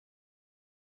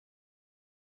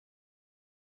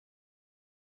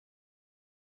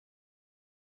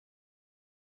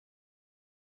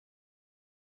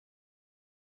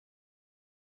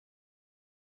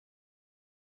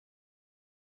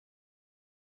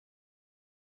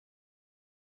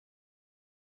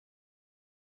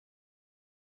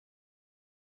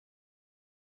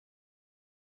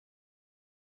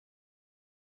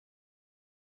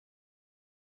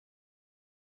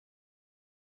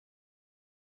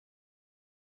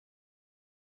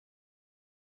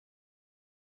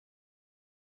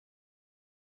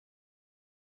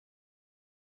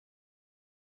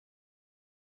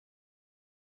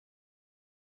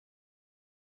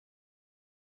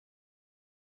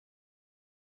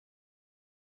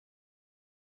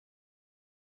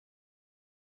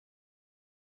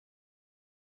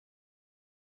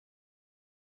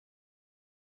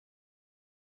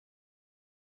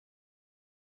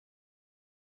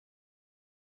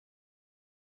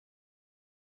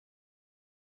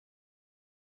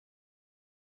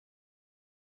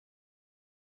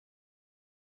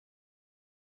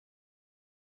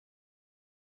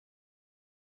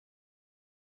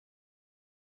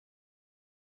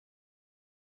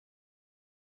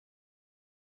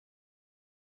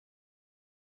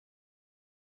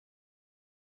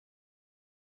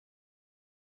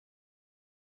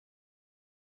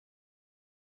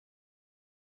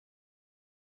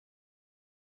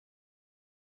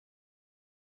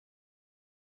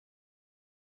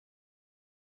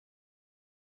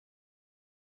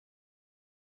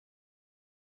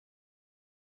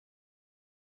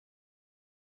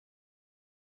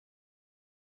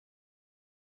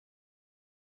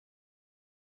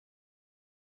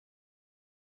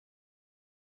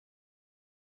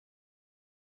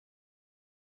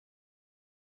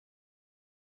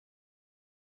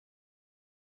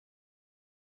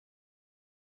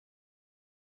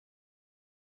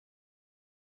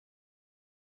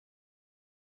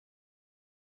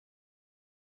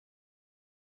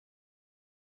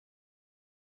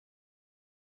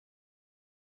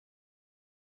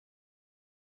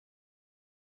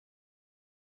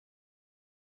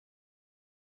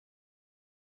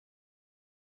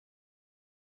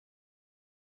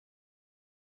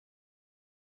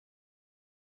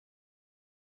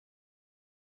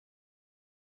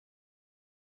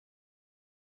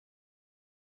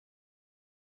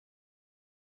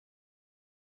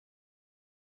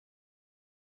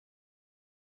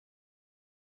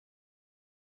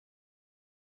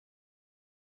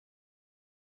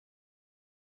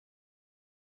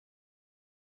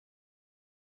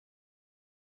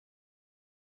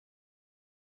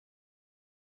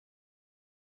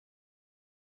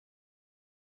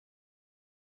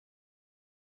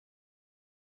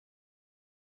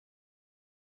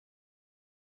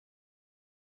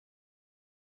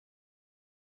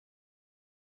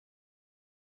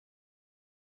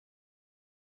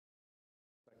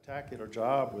spectacular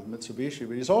job with Mitsubishi,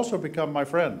 but he's also become my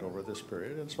friend over this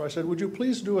period. And so I said, would you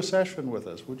please do a session with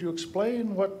us? Would you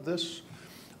explain what this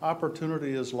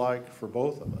opportunity is like for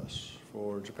both of us,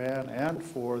 for Japan and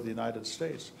for the United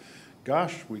States?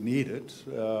 Gosh, we need it.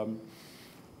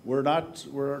 We're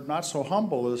not so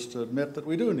humble as to admit that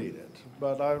we do need it.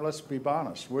 But let's be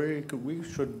honest, we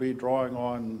should be drawing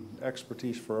on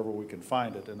expertise wherever we can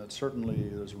find it, and it certainly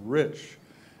is rich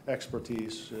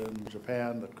expertise in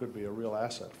Japan that could be a real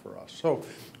asset for us. So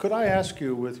could I ask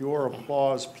you, with your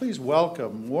applause, please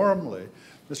welcome warmly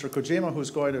Mr. Kojima,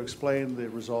 who's going to explain the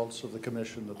results of the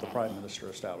commission that the Prime Minister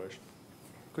established.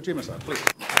 Kojima-san, please.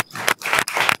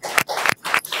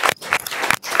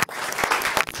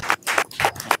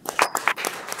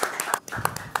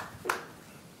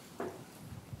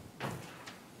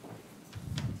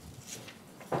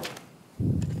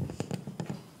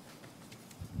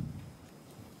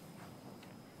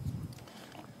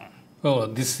 Well,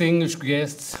 distinguished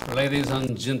guests, ladies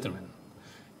and gentlemen,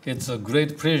 it's a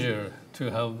great pleasure to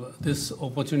have this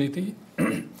opportunity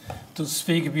to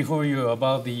speak before you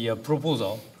about the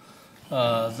proposal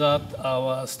that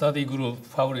our study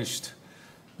group published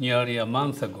nearly a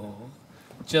month ago,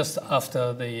 just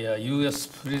after the US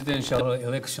presidential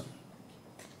election.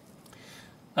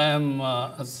 I am,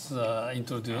 as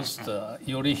introduced,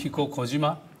 Yorihiko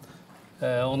Kojima,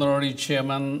 Honorary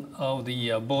Chairman of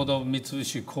the Board of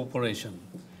Mitsubishi Corporation.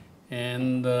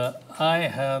 And I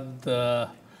had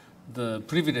the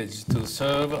privilege to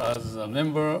serve as a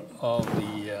member of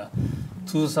the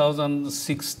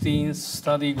 2016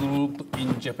 study group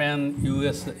in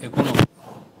Japan-US economy,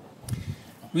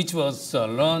 which was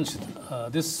launched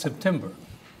this September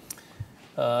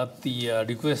at the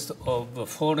request of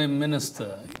Foreign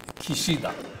Minister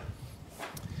Kishida.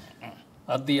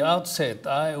 At the outset,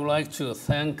 I would like to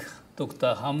thank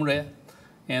Dr. Hamre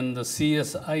and the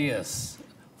CSIS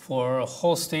for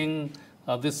hosting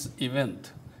this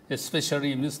event,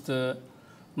 especially Mr.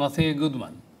 Matthew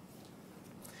Goodman,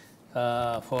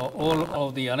 for all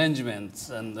of the arrangements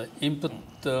and the input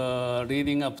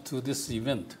leading up to this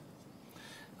event,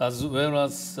 as well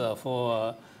as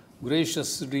for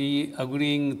graciously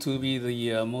agreeing to be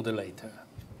the moderator.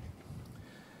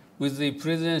 With the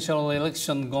presidential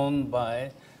election gone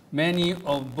by, many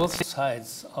of both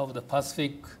sides of the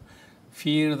Pacific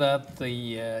feel that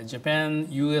the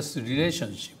Japan-US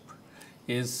relationship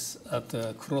is at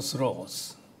a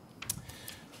crossroads.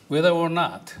 Whether or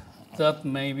not that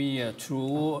may be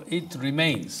true, it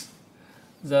remains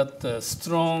that a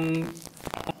strong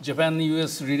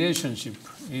Japan-US relationship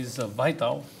is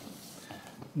vital,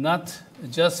 not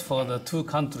just for the two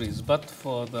countries, but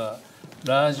for the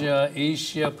larger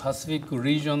Asia-Pacific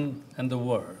region and the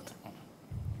world.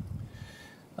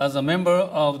 As a member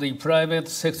of the private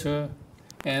sector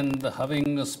and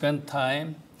having spent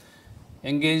time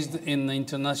engaged in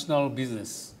international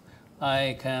business,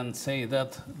 I can say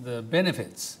that the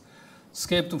benefits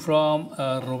escaped from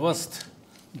a robust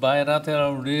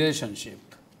bilateral relationship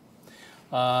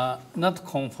are not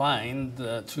confined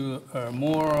to a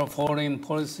more foreign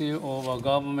policy over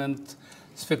government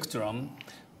spectrum,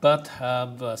 but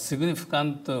have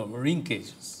significant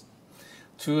linkages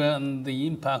to the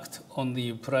impact on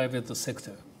the private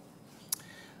sector.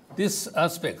 This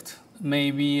aspect may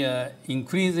be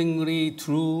increasingly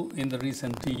true in the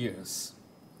recent years,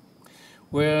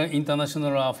 where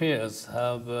international affairs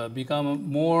have become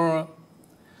more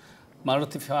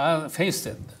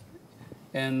multifaceted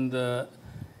and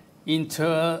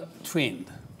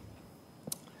intertwined.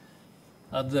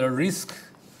 At the risk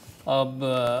of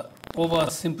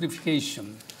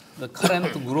oversimplification, the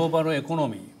current global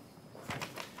economy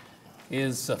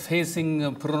is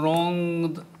facing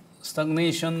prolonged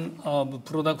stagnation of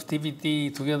productivity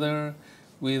together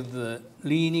with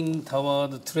leaning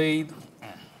toward trade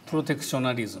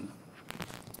protectionism,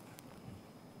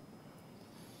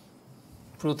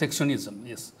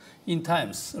 yes. In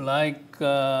times like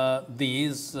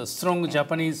these, strong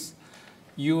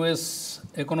Japanese-US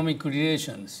economic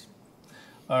relations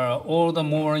are all the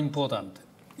more important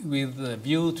with a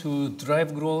view to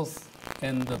drive growth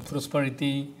and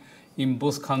prosperity in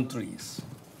both countries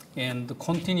and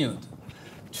continued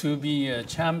to be a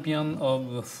champion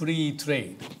of free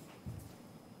trade.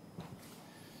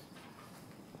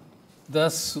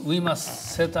 Thus, we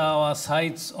must set our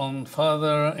sights on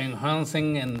further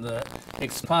enhancing and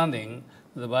expanding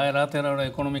the bilateral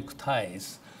economic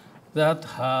ties that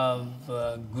have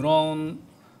grown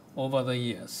over the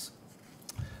years.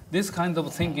 This kind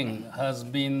of thinking has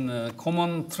been a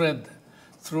common thread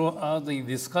throughout the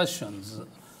discussions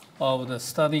of the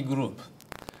study group,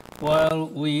 while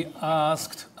we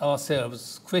asked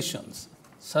ourselves questions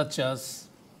such as,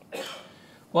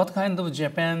 What kind of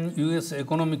Japan-US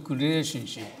economic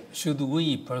relationship should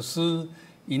we pursue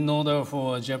in order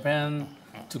for Japan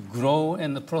to grow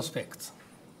and prosper?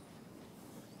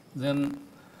 Then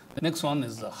the next one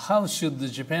is how should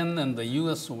Japan and the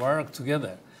US work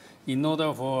together in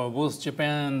order for both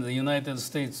Japan and the United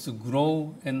States to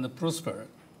grow and prosper?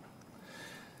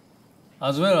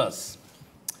 As well as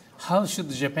how should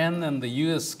Japan and the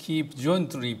US keep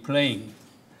jointly playing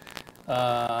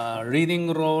a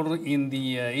leading role in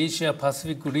the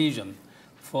Asia-Pacific region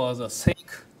for the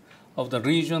sake of the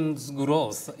region's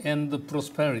growth and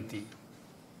prosperity?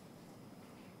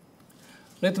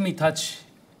 Let me touch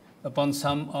upon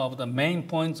some of the main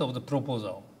points of the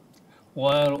proposal,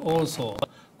 while also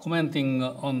commenting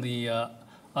on the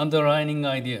underlying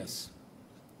ideas.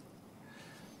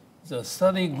 The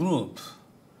study group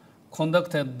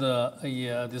conducted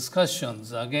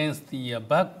discussions against the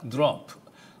backdrop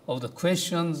of the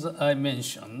questions I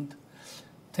mentioned,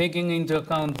 taking into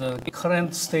account the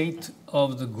current state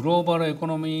of the global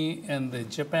economy and the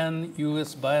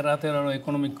Japan-US bilateral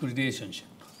economic relationship.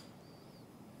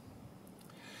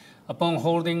 Upon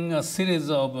holding a series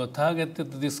of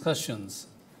targeted discussions,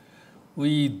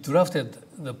 we drafted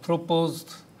the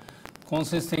proposed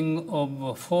consisting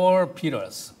of 4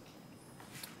 pillars.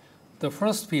 The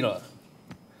first pillar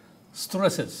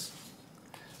stresses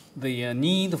the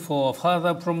need for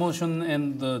further promotion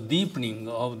and deepening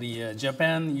of the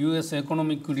Japan-US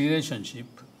economic relationship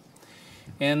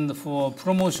and for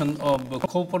promotion of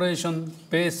cooperation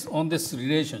based on this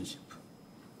relationship.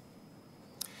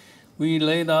 We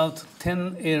laid out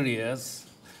 10 areas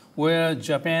where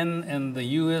Japan and the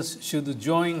US should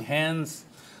join hands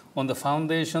on the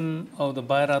foundation of the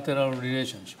bilateral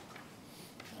relationship.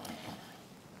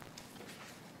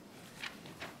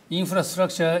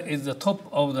 Infrastructure is the top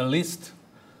of the list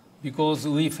because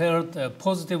we felt a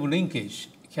positive linkage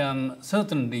can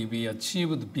certainly be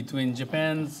achieved between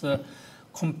Japan's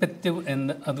competitive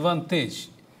advantage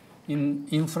in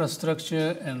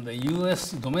infrastructure and the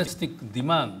US domestic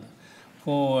demand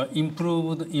for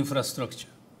improved infrastructure.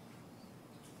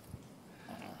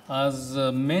 As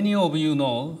many of you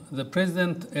know, the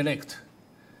President-elect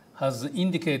has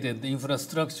indicated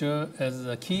infrastructure as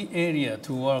a key area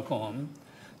to work on.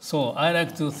 So I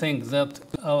like to think that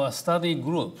our study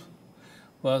group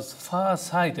was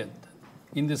far-sighted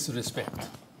in this respect.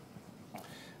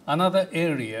 Another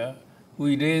area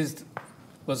we raised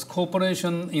was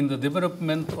cooperation in the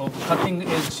development of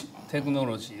cutting-edge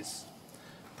technologies.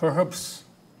 Perhaps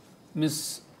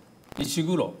Ms.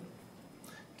 Ishiguro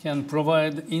can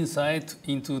provide insight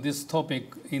into this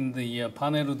topic in the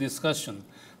panel discussion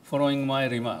following my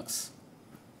remarks.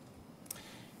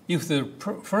 If the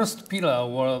first pillar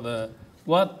were the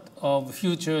what of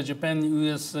future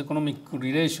Japan-US economic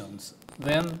relations,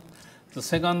 then the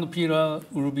second pillar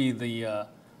will be the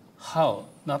how,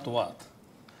 not what.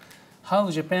 How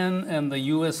Japan and the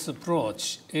US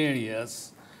approach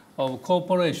areas of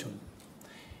cooperation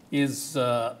is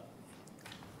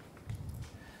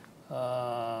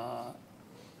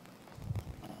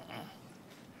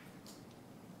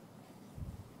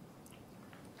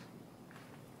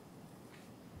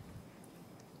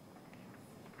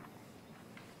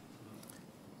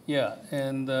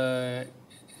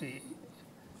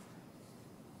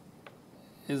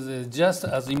is just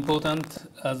as important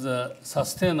as a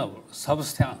sustainable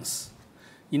substance.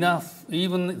 Enough,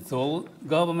 even though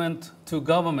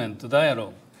government-to-government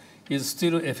dialogue is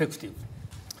still effective.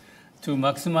 To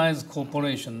maximize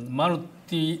cooperation,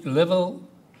 multi-level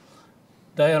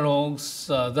dialogues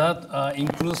that are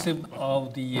inclusive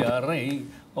of the array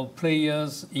of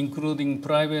players, including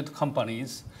private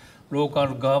companies,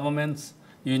 local governments,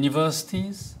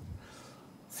 universities,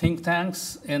 think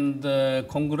tanks, and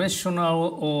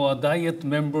congressional or diet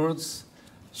members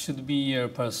should be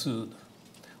pursued.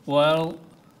 While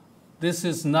this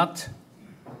is not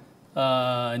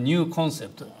a new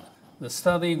concept, the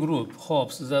study group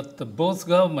hopes that both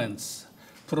governments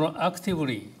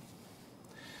proactively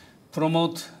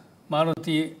promote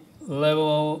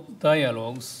multi-level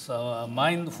dialogues,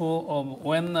 mindful of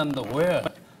when and where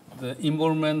the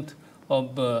involvement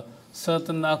of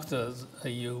certain actors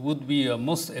would be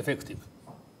most effective.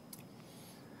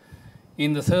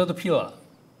 In the third pillar,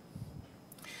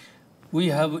 we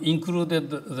have included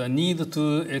the need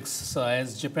to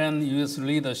exercise Japan-US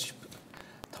leadership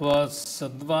towards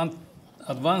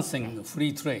advancing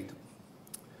free trade.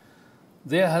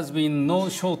 There has been no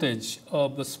shortage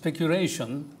of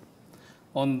speculation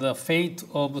on the fate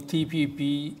of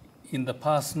TPP in the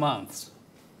past months.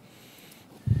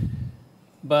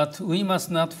 But we must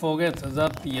not forget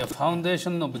that the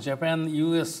foundation of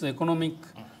Japan-US economic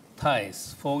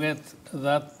ties forget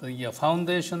that the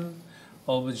foundation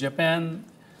of Japan-U.S.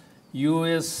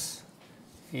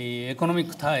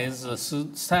 economic ties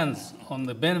stands on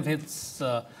the benefits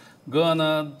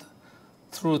garnered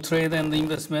through trade and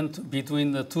investment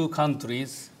between the two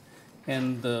countries,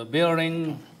 and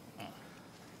bearing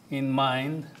in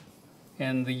mind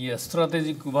and the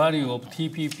strategic value of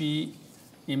TPP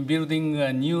in building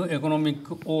a new economic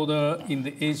order in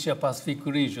the Asia-Pacific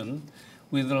region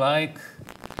with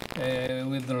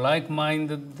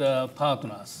like-minded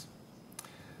partners.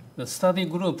 The study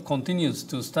group continues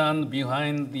to stand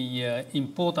behind the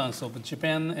importance of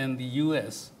Japan and the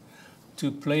U.S.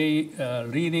 to play a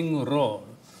leading role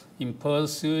in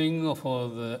pursuing for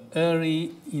the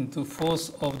early into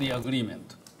force of the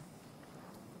agreement.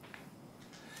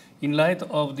 In light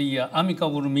of the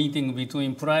amicable meeting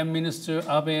between Prime Minister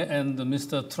Abe and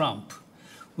Mr. Trump,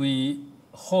 we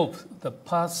hope the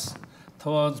path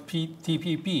towards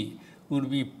TPP will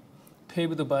be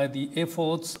paved by the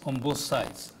efforts on both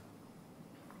sides.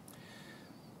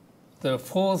 The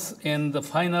fourth and the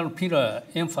final pillar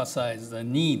emphasizes the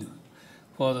need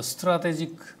for the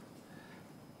strategic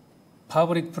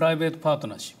public-private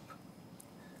partnership.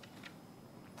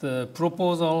 The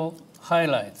proposal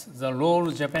highlights the role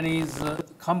Japanese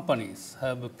companies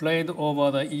have played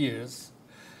over the years,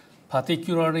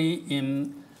 particularly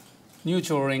in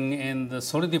nurturing and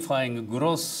solidifying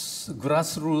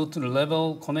grassroots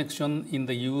level connection in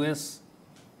the U.S.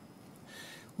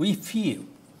 We feel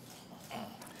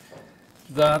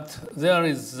that there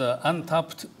is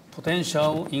untapped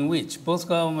potential in which both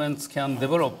governments can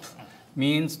develop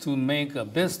means to make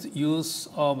best use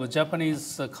of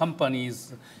Japanese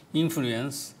companies'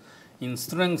 influence in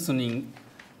strengthening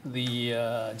the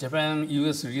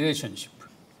Japan-U.S. relationship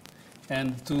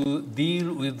and to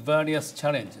deal with various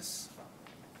challenges.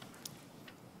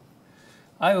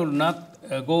 I will not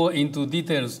go into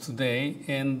details today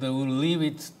and will leave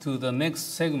it to the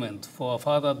next segment for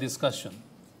further discussion.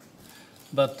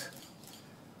 But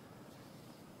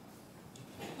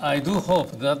I do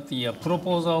hope that the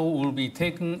proposal will be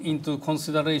taken into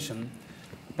consideration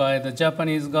by the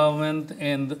Japanese government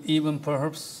and even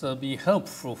perhaps be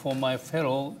helpful for my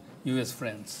fellow U.S.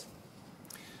 friends.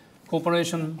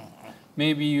 Cooperation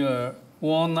may be a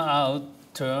worn-out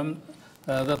term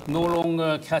that no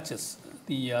longer catches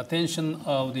the attention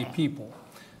of the people,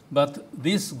 but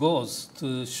this goes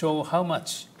to show how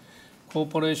much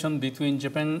cooperation between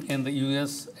Japan and the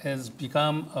U.S. has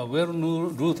become a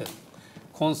well-rooted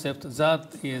concept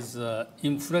that is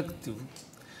reflective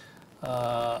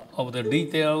of the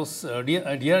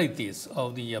realities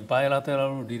of the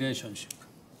bilateral relationship.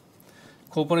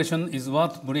 Cooperation is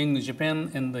what brings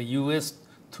Japan and the U.S.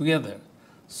 together.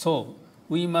 So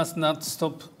we must not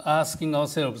stop asking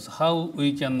ourselves how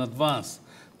we can advance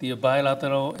the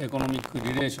bilateral economic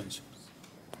relationships.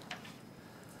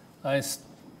 I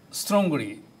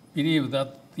strongly believe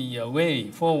that the way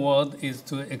forward is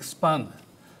to expand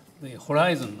the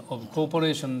horizon of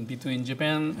cooperation between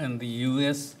Japan and the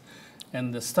U.S.,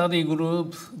 and the study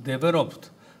group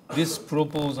developed this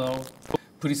proposal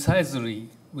precisely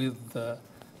with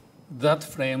that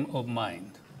frame of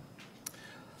mind.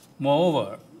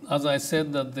 Moreover, as I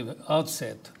said at the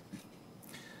outset,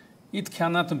 it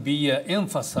cannot be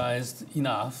emphasized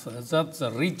enough that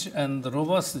the rich and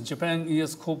robust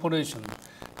Japan-U.S. cooperation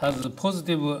has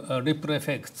positive ripple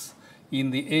effects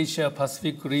in the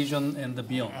Asia-Pacific region and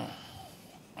beyond.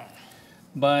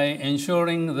 By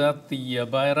ensuring that the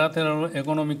bilateral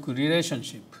economic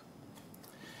relationship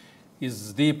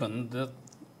is deepened,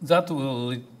 that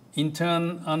will in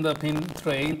turn underpin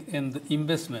trade and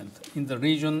investment in the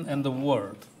region and the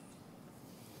world.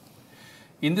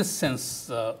 In this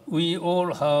sense, we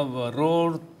all have a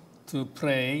role to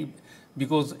play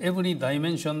because every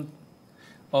dimension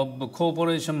of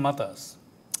cooperation matters.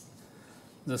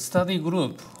 The study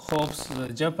group hopes the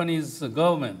Japanese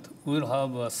government will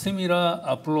have a similar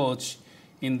approach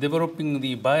in developing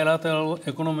the bilateral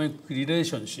economic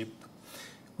relationship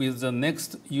with the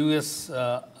next U.S.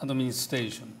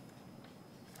 administration.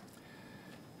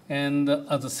 And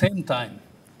at the same time,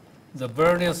 the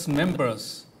various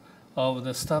members of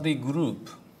the study group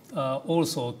are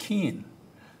also keen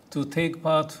to take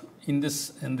part in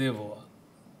this endeavor.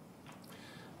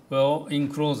 Well, in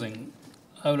closing,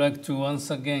 I would like to once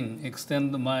again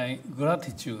extend my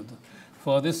gratitude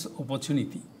for this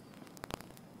opportunity.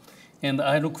 And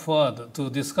I look forward to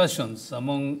discussions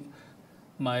among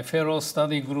my fellow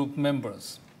study group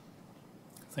members.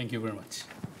 Thank you very much.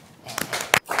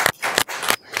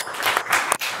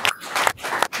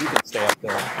 You can stay up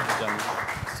there, gentlemen.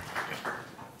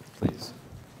 Please.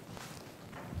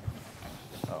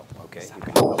 Oh, okay. You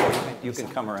can. you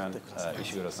can come around,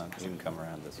 Ishiguro-san, you can come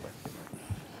around this way.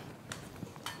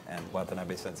 And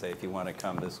Watanabe-sensei, if you want to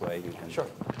come this way, you can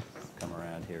come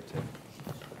around here too.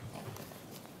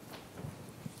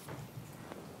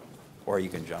 Or you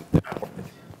can jump there.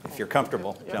 If you're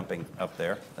comfortable jumping up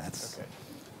there, that's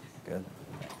good.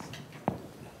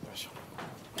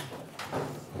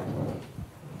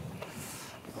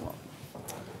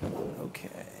 Okay.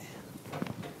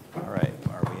 All right.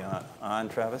 Are we on,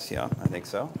 Travis? Yeah, I think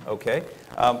so. Okay.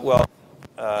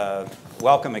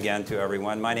 Welcome again to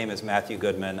everyone. My name is Matthew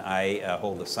Goodman. I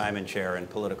hold the Simon Chair in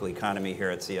Political Economy here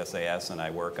at CSIS, and I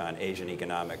work on Asian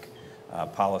economic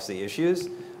policy issues.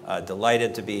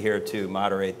 Delighted to be here to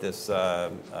moderate this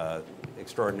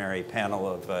extraordinary panel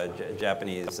of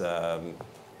Japanese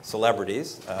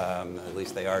celebrities, at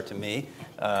least they are to me,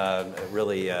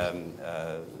 really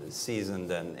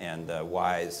seasoned and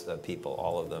wise people,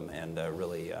 all of them, and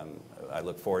really I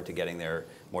look forward to getting their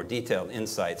more detailed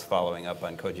insights following up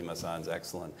on Kojima-san's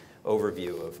excellent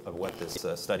overview of what this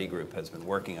study group has been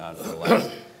working on for the last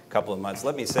couple of months.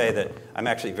 Let me say that I'm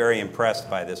actually very impressed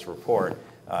by this report.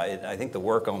 I think the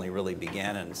work only really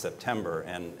began in September,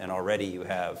 and already you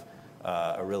have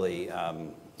a really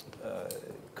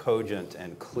cogent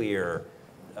and clear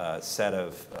set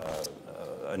of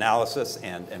analysis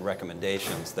and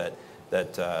recommendations that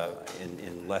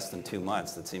in less than 2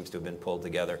 months that seems to have been pulled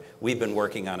together. We've been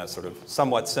working on a sort of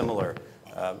somewhat similar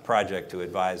project to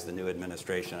advise the new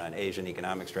administration on Asian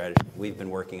economic strategy. We've been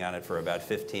working on it for about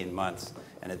 15 months,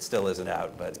 and it still isn't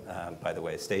out, but by the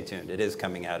way, stay tuned. It is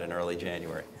coming out in early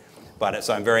January.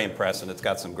 So I'm very impressed, and it's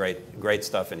got some great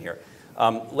stuff in here.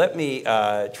 Let me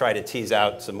try to tease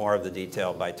out some more of the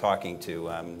detail by talking to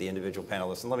the individual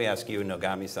panelists. And let me ask you,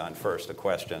 Nogami-san, first a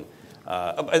question.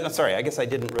 I'm sorry, I guess I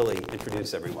didn't really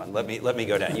introduce everyone. Let me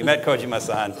go down. You met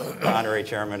Kojima-san, the honorary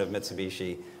chairman of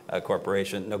Mitsubishi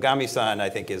Corporation. Nogami-san, I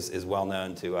think, is well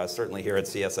known to us, certainly here at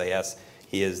CSIS.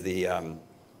 He is the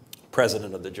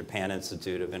president of the Japan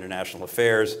Institute of International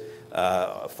Affairs,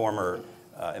 a former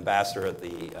ambassador at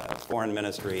the Foreign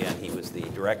Ministry, and he was the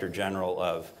director general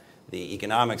of the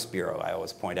Economics Bureau. I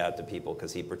always point out to people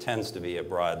because he pretends to be a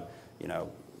broad,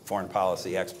 foreign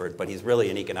policy expert, but he's really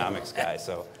an economics guy.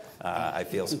 So I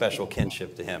feel special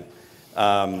kinship to him.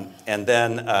 And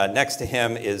then next to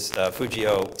him is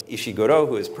Fujio Ishiguro,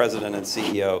 who is president and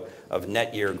CEO of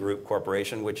Netgear Group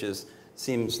Corporation, which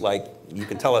seems like, you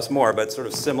can tell us more, but sort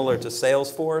of similar to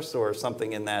Salesforce or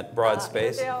something in that broad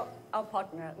space. They are our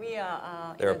partner. We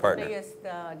are They're a partner. The biggest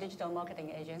digital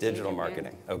marketing agency. Digital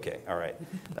marketing. Okay, all right.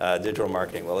 Digital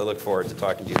marketing. Well, I look forward to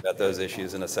talking to you about those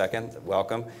issues in a second.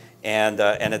 Welcome. And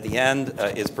at the end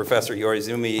is Professor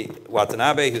Yorizumi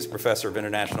Watanabe, who's professor of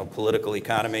international political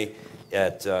economy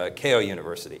at Keio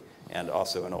University, and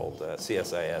also an old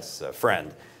CSIS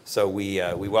friend. So we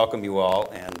welcome you all,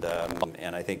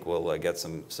 and I think we'll get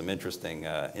some interesting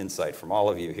insight from all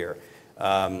of you here.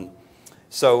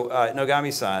 So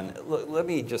Nogami-san, let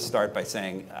me just start by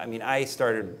saying, I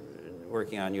started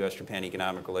working on U.S.-Japan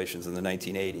economic relations in the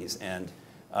 1980s, and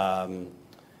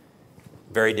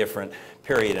very different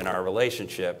period in our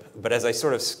relationship. But as I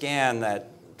sort of scan that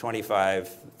 25,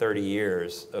 30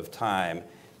 years of time,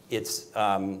 it's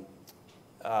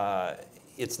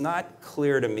not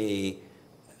clear to me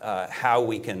how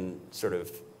we can sort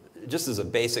of, just as a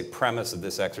basic premise of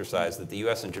this exercise, that the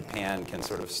U.S. and Japan can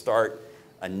sort of start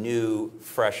a new,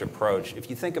 fresh approach. If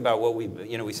you think about what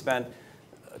we spent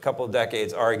a couple of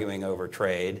decades arguing over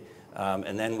trade,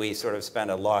 and then we sort of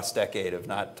spent a lost decade of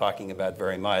not talking about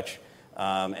very much.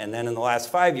 And then in the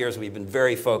last 5 years, we've been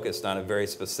very focused on a very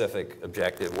specific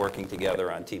objective, working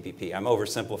together on TPP. I'm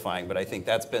oversimplifying, but I think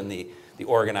that's been the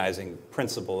organizing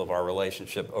principle of our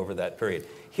relationship over that period.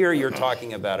 Here you're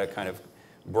talking about a kind of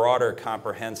broader,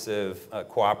 comprehensive,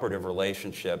 cooperative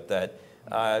relationship that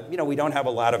we don't have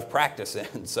a lot of practice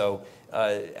in. So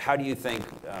how do you think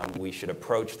we should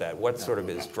approach that? What sort of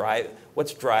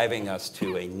what's driving us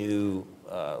to a new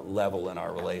level in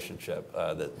our relationship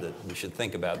that we should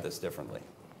think about this differently?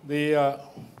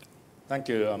 Thank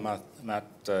you, Matt.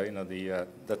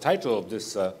 The title of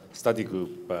this study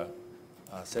group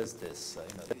says this.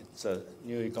 It's a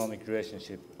new economic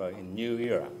relationship in new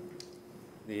era.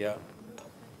 The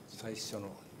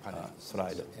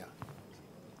slide. Yeah.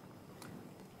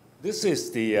 This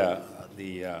is the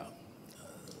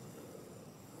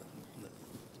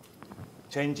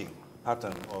changing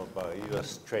pattern of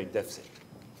U.S. trade deficit.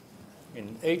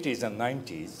 In 80s and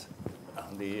 90s,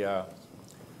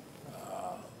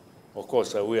 of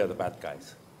course, we are the bad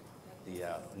guys.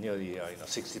 Nearly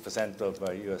 60% of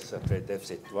U.S. trade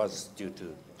deficit was due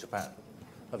to Japan.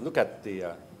 But look at the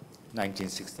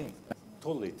 1916,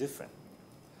 totally different.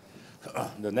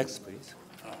 The next, please.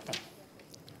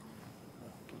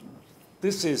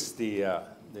 This is the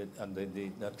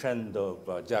trend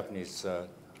of Japanese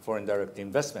foreign direct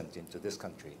investment into this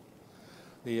country.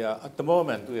 At the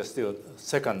moment, we are still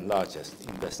second largest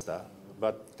investor,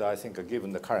 but I think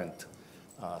given the current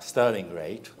sterling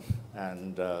rate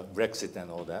and Brexit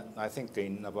and all that, I think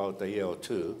in about a year or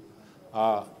two,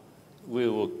 we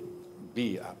will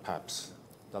be perhaps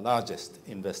the largest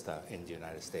investor in the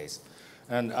United States.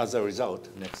 And as a result,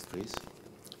 next please,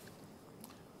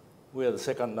 we are the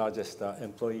second largest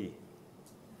employer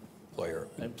of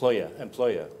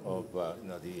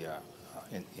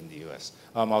in the U.S.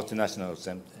 Our multinationals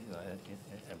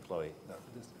employ.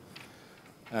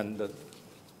 And the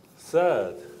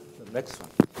third, the next one.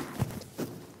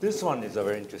 This one is a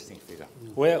very interesting figure.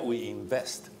 Where we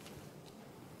invest.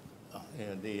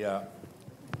 The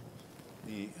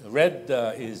red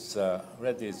is the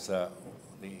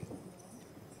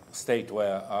state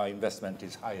where our investment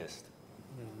is highest,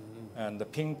 and the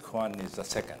pink one is the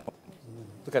second.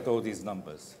 Look at all these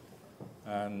numbers,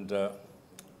 and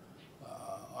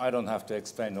I don't have to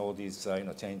explain all these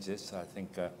changes. I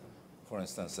think, for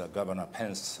instance, Governor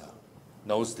Pence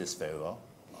knows this very well.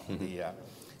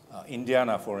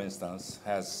 Indiana, for instance,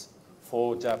 has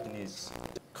 4 Japanese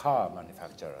car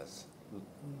manufacturers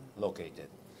located: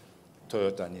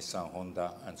 Toyota, Nissan,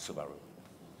 Honda, and Subaru.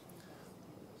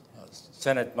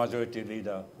 Senate Majority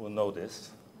Leader will know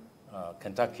this.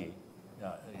 Kentucky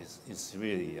is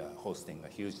really hosting a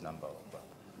huge number of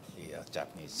the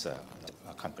Japanese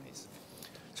companies.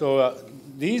 So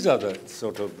these are the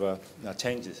sort of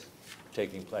changes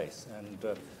taking place. And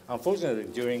unfortunately,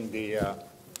 during the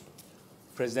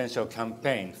presidential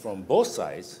campaign from both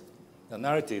sides, the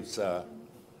narratives are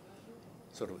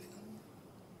sort of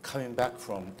coming back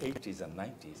from 80s and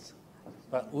 90s.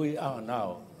 But we are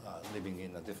now living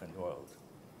in a different world.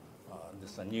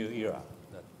 This is a new era.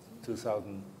 That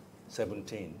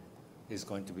 2017 is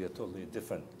going to be a totally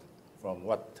different from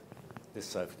what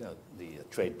this the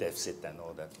trade deficit and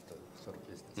all that sort of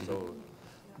business. So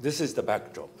this is the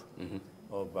backdrop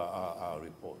of our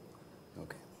report.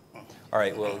 Okay. All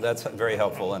right, well, that's very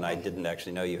helpful, and I didn't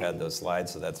actually know you had those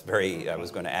slides, so that's very, I was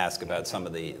going to ask about some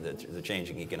of the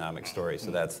changing economic story,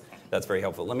 so that's very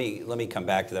helpful. Let me come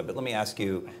back to that, but let me ask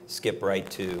you, skip right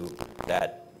to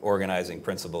that organizing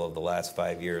principle of the last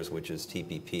 5 years, which is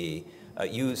TPP.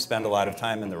 You spend a lot of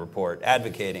time in the report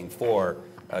advocating for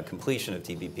completion of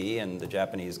TPP, and the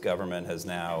Japanese government has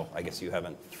now, I guess you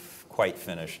haven't quite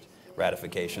finished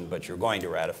ratification, but you're going to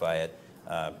ratify it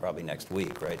probably next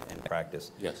week, right, in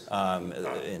practice? Yes.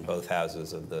 In both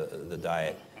houses of the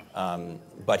Diet.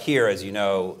 But here, as you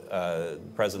know, the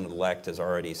President-elect has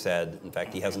already said, in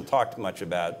fact, he hasn't talked much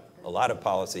about a lot of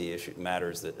policy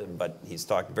matters, but he's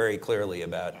talked very clearly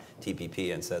about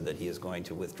TPP and said that he is going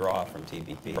to withdraw from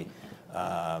TPP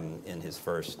in his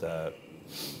first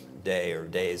day or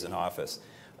days in office,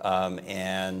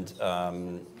 and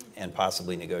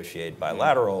possibly negotiate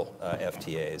bilateral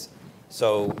FTAs.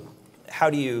 So how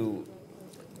do you,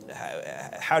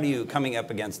 coming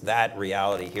up against that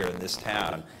reality here in this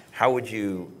town, how would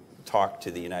you talk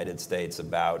to the United States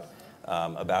about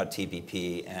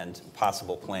TPP and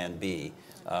possible Plan B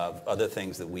of other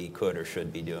things that we could or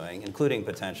should be doing, including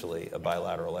potentially a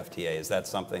bilateral FTA? Is that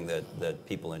something that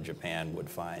people in Japan would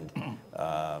find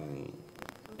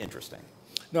interesting?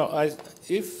 No,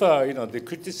 if the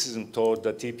criticism toward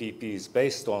the TPP is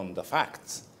based on the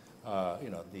facts,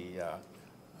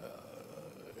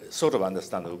 sort of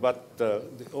understandable. But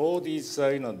all these,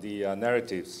 the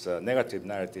narratives, negative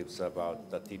narratives about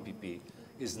the TPP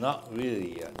is not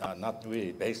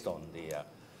really based on the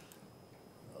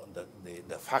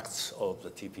facts of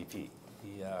the TPP.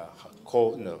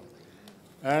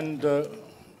 And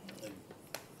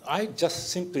I just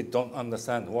simply don't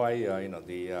understand why the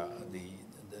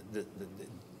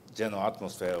general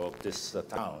atmosphere of this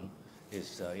town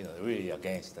is really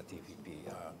against the TPP.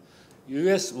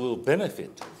 U.S. will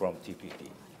benefit from TPP.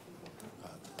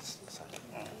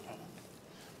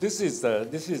 This is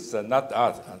not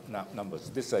our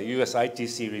numbers. This is a U.S.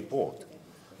 ITC report.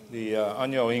 The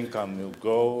annual income will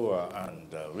grow,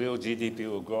 and real GDP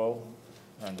will grow,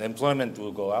 and employment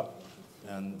will go up,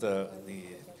 and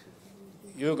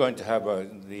you're going to have a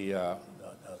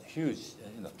huge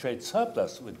trade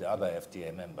surplus with the other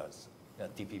FTA members,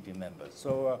 TPP members.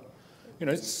 So,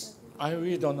 I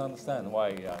really don't understand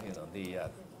why they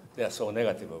are so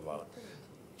negative about it.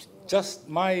 Just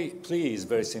my plea is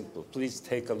very simple. Please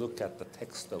take a look at the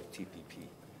text of TPP.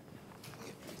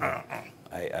 I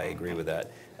agree with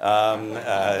that.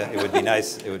 It would be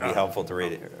nice. It would be helpful to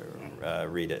read it.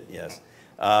 Yes.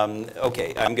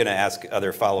 Okay, I'm going to ask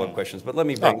other follow-up questions, but let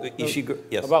me bring Ishiguro.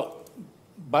 Yes. About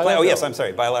bilateral. Oh, yes, I'm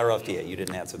sorry. Bilateral FTA. You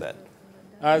didn't answer that.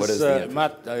 As What is the answer?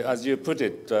 Matt, as you put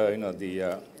it,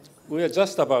 we are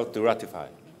just about to ratify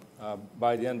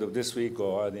by the end of this week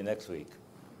or early next week.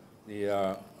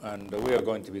 And we are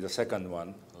going to be the second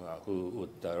one who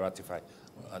would ratify,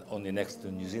 only next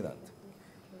to New Zealand.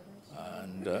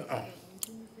 And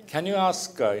can you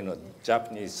ask,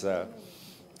 Japanese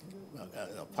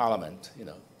Parliament,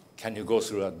 can you go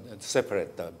through a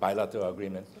separate bilateral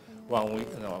agreement 1 week,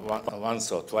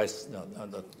 once or twice,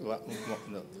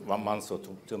 1 month or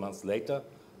 2 months later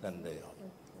than the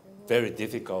very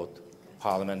difficult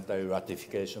parliamentary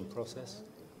ratification process?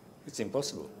 It's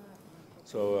impossible.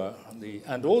 So,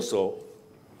 and also,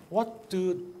 what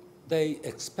do they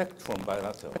expect from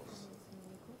bilaterals?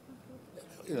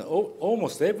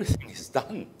 Almost everything is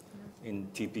done in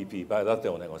TPP,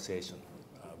 bilateral negotiation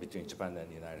between Japan and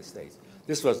the United States.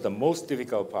 This was the most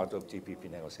difficult part of TPP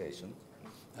negotiation,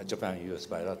 Japan-US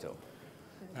bilateral.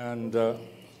 And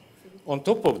on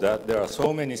top of that, there are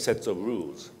so many sets of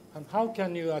rules. And how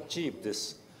can you achieve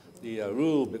this, the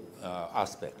rule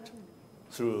aspect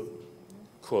through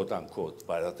quote-unquote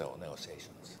bilateral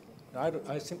negotiations?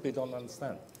 I simply don't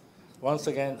understand. Once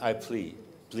again, I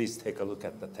please take a look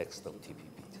at the text of TPP.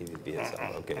 TPP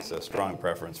itself. Okay, so strong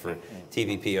preference for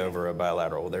TPP over a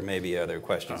bilateral. There may be other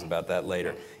questions about that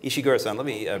later. Ishiguro-san, let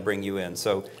me bring you in.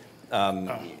 So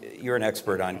you're an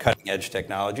expert on cutting-edge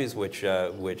technologies, which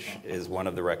is one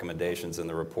of the recommendations in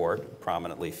the report,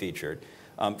 prominently featured.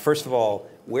 First of all,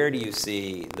 where do you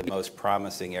see the most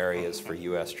promising areas for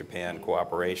U.S.-Japan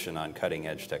cooperation on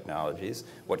cutting-edge technologies?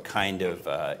 What kind of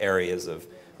areas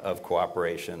of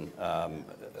cooperation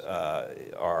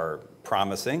are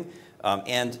promising?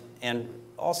 And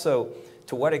also,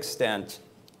 to what extent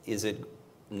is it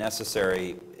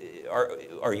necessary,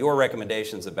 are your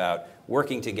recommendations about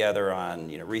working together on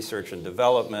research and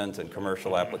development and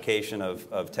commercial application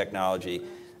of technology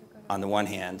on the one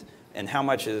hand, and how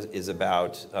much is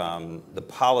about the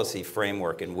policy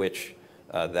framework in which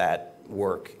that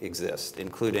work exists,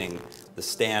 including the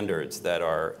standards that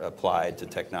are applied to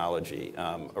technology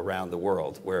around the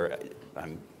world, where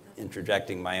I'm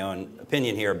interjecting my own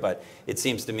opinion here, but it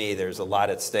seems to me there's a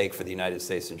lot at stake for the United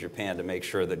States and Japan to make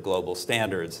sure that global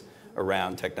standards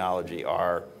around technology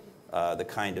are the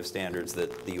kind of standards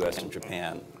that the US and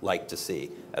Japan like to see,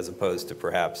 as opposed to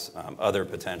perhaps other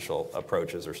potential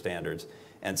approaches or standards.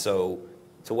 And so,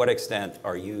 to what extent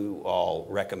are you all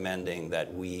recommending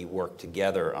that we work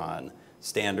together on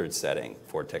standard setting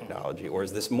for technology? Or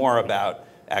is this more about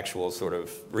actual sort of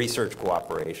research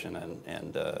cooperation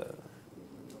and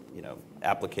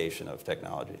application of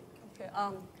technology? Okay.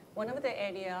 One of the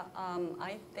area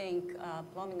I think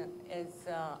prominent is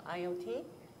IoT,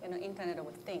 Internet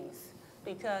of Things,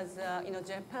 because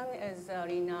Japan is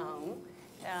renowned,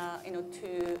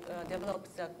 to develop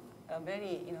the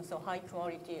very so high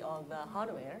quality of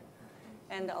hardware,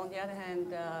 and on the other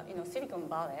hand, Silicon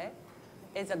Valley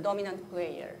is a dominant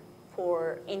player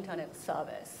for internet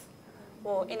service.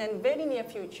 Well, in a very near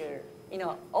future,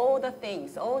 all the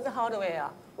things, all the hardware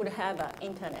would have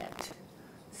internet.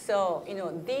 So,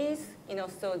 these,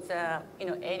 so the,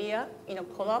 area,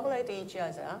 collaborate each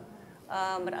other,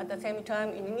 but at the same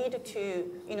time, you need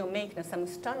to, make some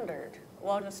standard,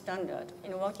 world standard,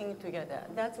 working together.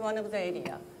 That's one of the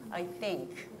area I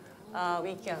think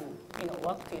we can,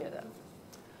 work together.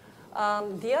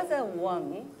 The other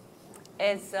one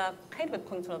is kind of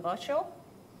controversial.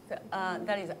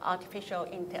 That is artificial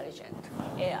intelligence,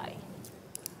 AI.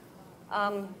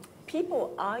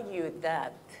 People argue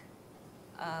that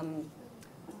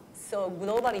so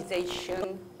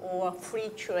globalization or free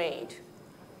trade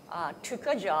took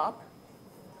a job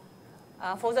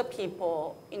for the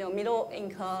people, middle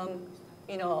income,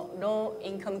 low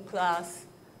income class,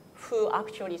 who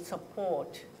actually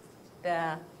support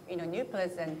the new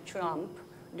President Trump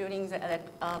during the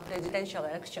presidential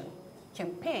election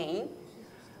campaign.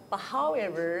 But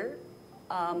however,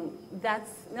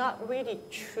 that's not really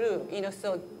true.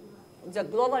 So the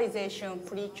globalization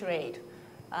free trade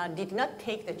did not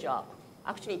take the job.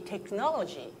 Actually,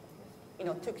 technology,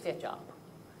 took the job.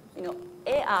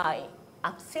 AI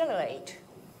accelerate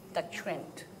the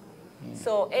trend.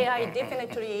 So AI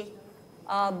definitely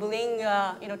bring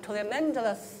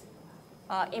tremendous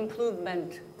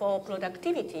improvement for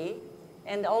productivity,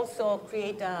 and also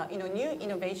create new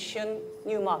innovation,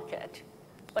 new market.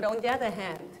 But on the other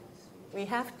hand, we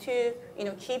have to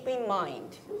keep in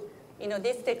mind,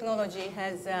 this technology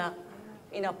has a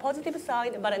positive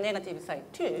side but a negative side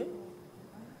too.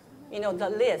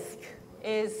 The risk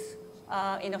is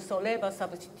so labor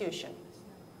substitution.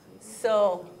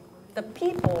 So the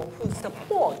people who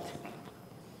support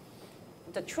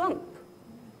the Trump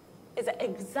is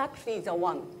exactly the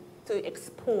one to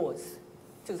expose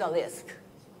to the risk.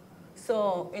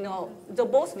 So, the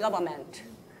both government,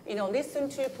 listen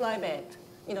to private,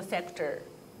 sector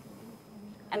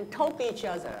and talk to each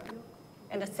other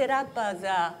and set up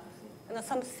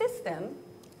some system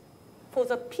for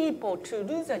the people to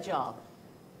do the job.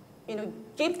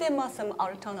 Give them some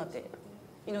alternative.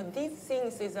 These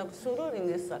things is absolutely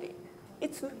necessary.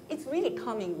 It's really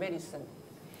coming very soon.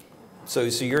 So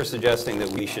you're suggesting that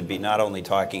we should be not only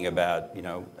talking about,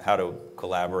 how to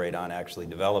collaborate on actually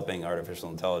developing artificial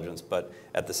intelligence, but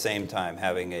at the same time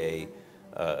having a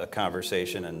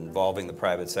conversation involving the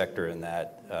private sector in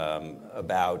that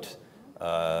about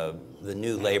the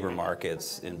new labor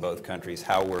markets in both countries,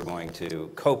 how we're going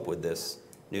to cope with this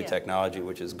new technology,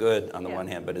 which is good on the one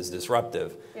hand, but is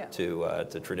disruptive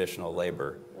to traditional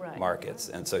labor markets.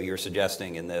 And so you're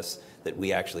suggesting in this that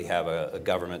we actually have a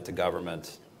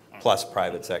government-to-government plus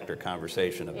private sector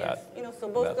conversation about. Yes, so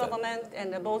both government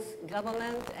and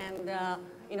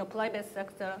private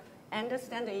sector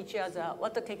understand each other,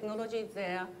 what the technology is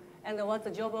there, and what the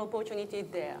job opportunity is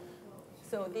there.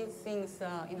 So these things,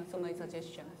 so my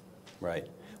suggestion. Right.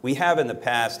 We have in the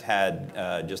past had,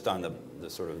 just on the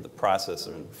sort of the process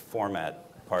and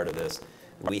format part of this,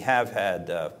 we have had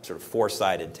sort of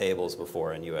four-sided tables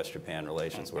before in U.S.-Japan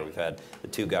relations where we've had the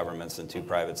two governments and two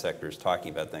private sectors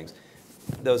talking about things.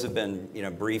 Those have been,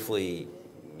 briefly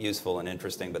useful and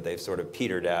interesting, but they've sort of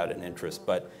petered out in interest.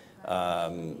 But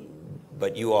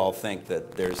you all think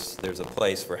that there's a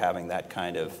place for having that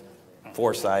kind of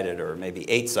four-sided or maybe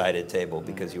eight-sided table,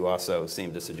 because you also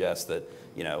seem to suggest that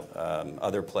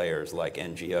other players like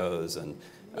NGOs and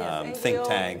think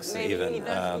tanks, even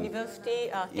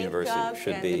university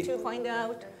should be to find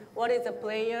out what is a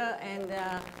player and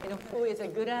who is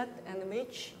good at and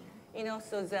which.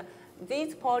 So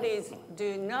these parties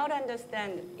do not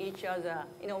understand each other.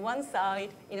 One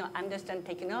side, understand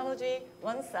technology.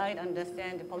 One side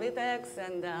understand politics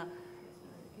and the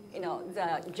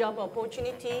job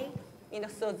opportunity.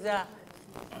 So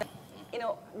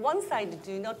one side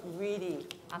do not really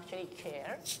actually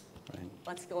care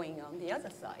what's going on the other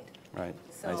side. Right.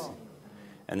 So, I see.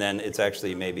 And then it's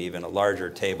actually maybe even a larger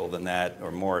table than that,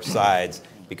 or more sides,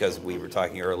 because we were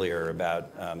talking earlier about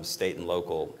state and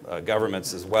local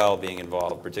governments as well being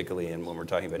involved, particularly when we're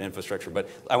talking about infrastructure. But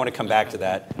I want to come back to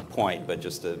that point, but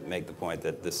just to make the point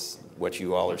that what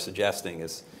you all are suggesting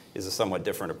is a somewhat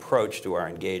different approach to our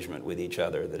engagement with each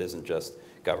other that isn't just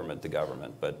government to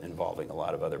government, but involving a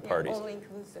lot of other parties. All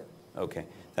inclusive. Okay,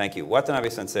 thank you.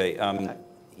 Watanabe-sensei,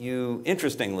 you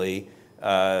interestingly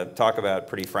talk about,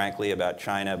 pretty frankly, about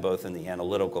China, both in the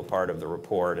analytical part of the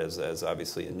report as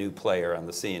obviously a new player on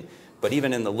the scene, but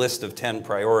even in the list of 10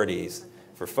 priorities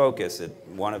for focus,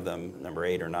 one of them, number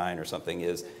 8 or 9 or something,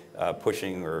 is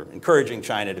pushing or encouraging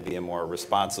China to be a more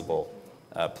responsible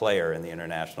player in the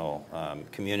international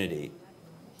community.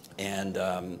 And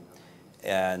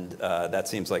that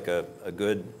seems like a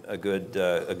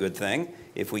good thing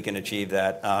if we can achieve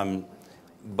that.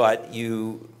 But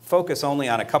you focus only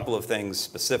on a couple of things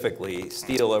specifically: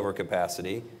 steel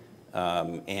overcapacity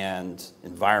and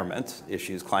environment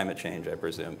issues, climate change, I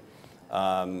presume.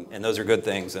 And those are good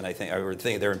things, and I would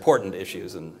think they're important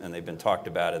issues, and they've been talked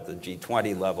about at the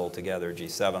G20 level together,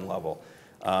 G7 level.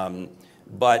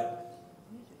 But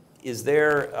is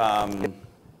there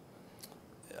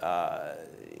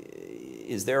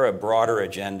a broader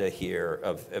agenda here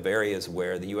of areas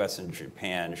where the U.S. and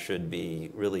Japan should be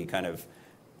really kind of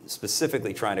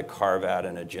specifically trying to carve out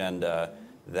an agenda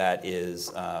that is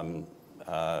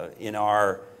in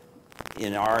our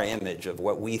image of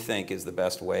what we think is the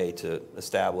best way to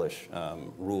establish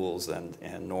rules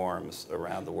and norms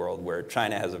around the world, where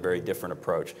China has a very different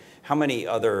approach? How many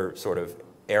other sort of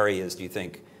areas do you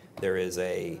think there is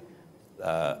a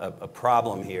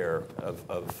problem here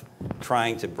of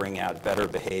trying to bring out better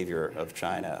behavior of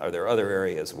China? Are there other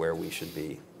areas where we should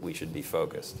be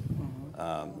focused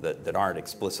that aren't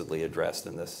explicitly addressed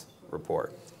in this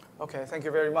report? Okay, thank you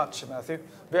very much, Matthew.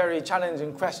 Very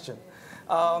challenging question.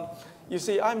 You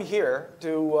see, I'm here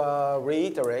to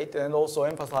reiterate and also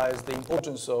emphasize the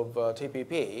importance of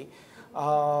TPP,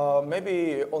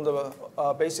 maybe on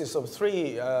the basis of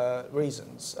 3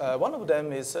 reasons. One of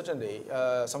them is certainly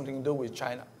something to do with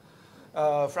China.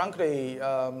 Frankly,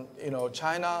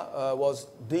 China was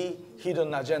the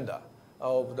hidden agenda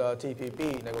of the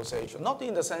TPP negotiation, not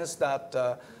in the sense that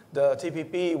the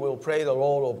TPP will play the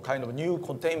role of kind of new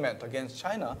containment against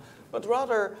China, but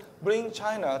rather bring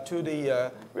China to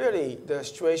the really the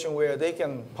situation where they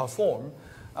can perform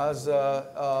as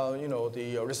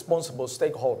the responsible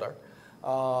stakeholder.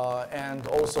 And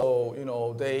also,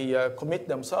 they commit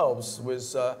themselves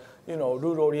with,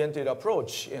 rule-oriented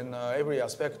approach in every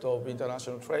aspect of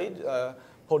international trade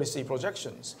policy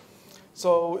projections.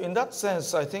 So in that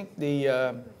sense, I think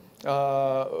one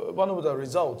of the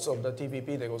results of the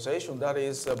TPP negotiation, that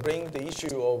is bring the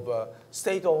issue of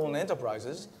state-owned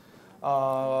enterprises,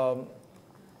 not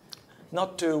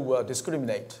to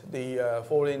discriminate the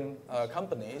foreign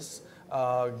companies,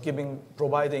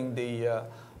 providing the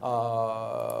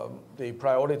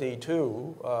priority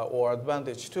to or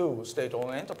advantage to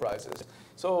state-owned enterprises.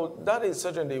 So that is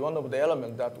certainly one of the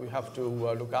elements that we have to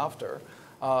look after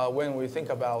when we think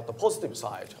about the positive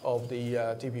side of the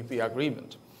TPP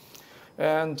agreement.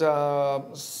 And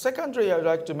secondly, I'd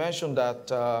like to mention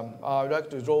that I'd like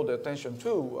to draw the attention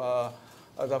to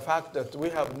the fact that we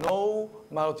have no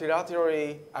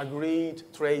multilaterally agreed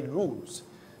trade rules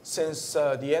since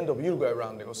the end of Uruguay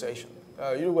round negotiation.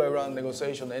 Uruguay round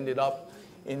negotiation ended up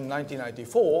in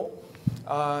 1994.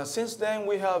 Since then,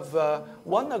 we have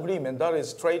one agreement, that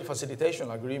is trade facilitation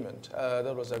agreement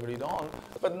that was agreed on,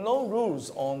 but no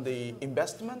rules on the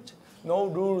investment, no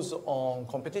rules on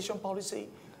competition policy,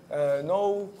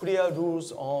 no clear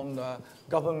rules on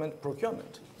government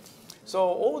procurement. So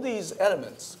all these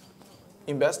elements,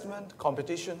 investment,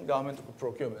 competition, government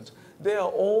procurement, they are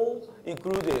all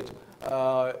included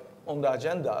on the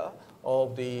agenda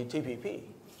of the TPP.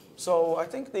 So I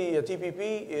think the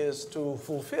TPP is to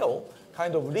fulfill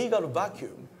kind of legal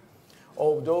vacuum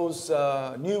of those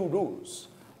new rules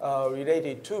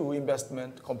related to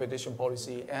investment, competition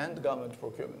policy, and government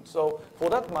procurement. So for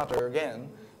that matter, again,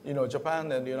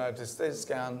 Japan and the United States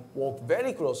can work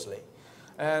very closely.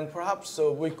 And perhaps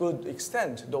we could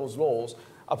extend those laws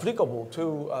applicable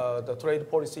to the trade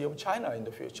policy of China in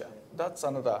the future. That's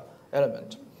another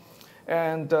element.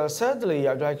 And thirdly,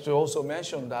 I'd like to also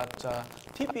mention that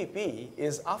TPP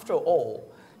is, after all,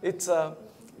 it's a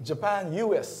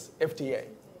Japan-US FTA,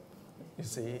 you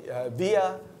see,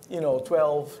 via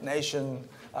 12-nation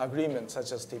agreements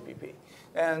such as TPP.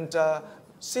 And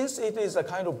since it is a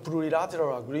kind of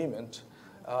plurilateral agreement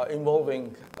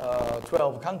involving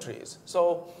 12 countries,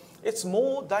 so it's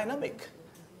more dynamic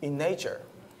in nature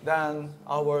than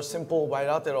our simple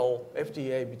bilateral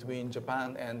FTA between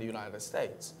Japan and the United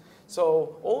States.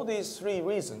 So all these three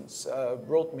reasons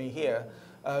brought me here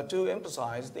to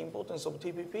emphasize the importance of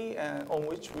TPP, and on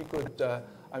which we could,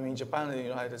 Japan and the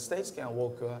United States can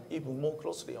work even more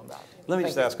closely on that. Let me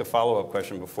just ask a follow-up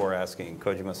question before asking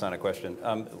Kojima-san a question.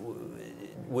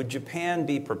 Would Japan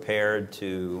be prepared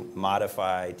to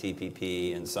modify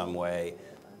TPP in some way,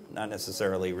 not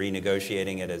necessarily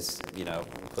renegotiating it as,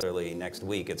 clearly next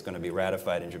week it's going to be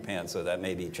ratified in Japan, so that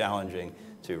may be challenging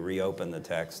to reopen the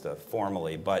text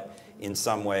formally, but in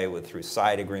some way through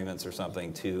side agreements or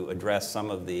something to address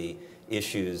some of the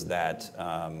issues that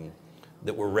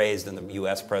that were raised in the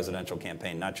U.S. presidential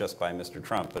campaign, not just by Mr.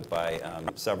 Trump, but by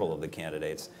several of the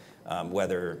candidates,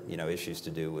 whether issues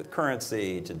to do with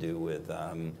currency, to do with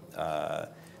the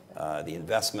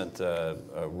investment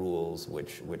rules,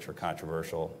 which are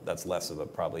controversial. That's less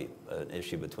of probably an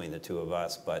issue between the two of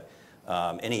us, but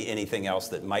anything else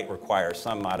that might require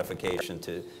some modification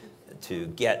to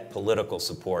get political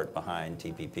support behind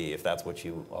TPP, if that's what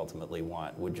you ultimately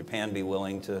want. Would Japan be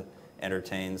willing to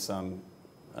entertain some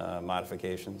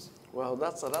modifications? Well,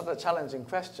 that's another challenging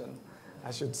question,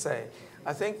 I should say.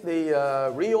 I think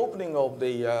the reopening of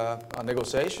the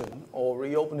negotiation, or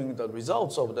reopening the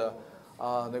results of the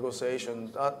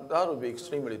negotiation, that would be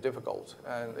extremely difficult,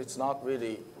 and it's not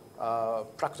really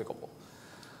practicable.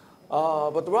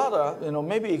 But rather,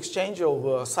 maybe exchange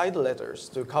of side letters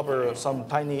to cover some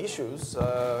tiny issues,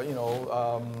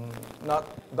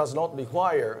 does not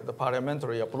require the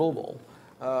parliamentary approval.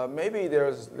 Maybe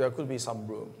there could be some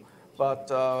room, but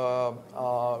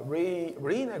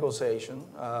renegotiation,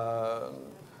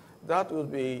 that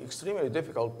would be extremely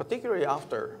difficult, particularly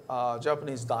after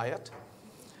Japanese Diet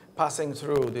passing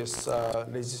through this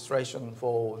legislation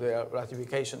for their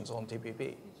ratifications on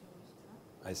TPP.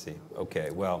 I see. Okay.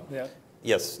 Well, yeah.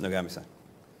 Yes, Nogami-san.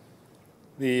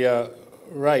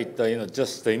 Right.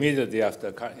 Just immediately after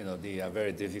the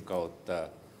very difficult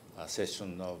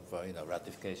session of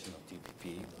ratification of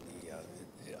TPP,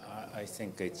 I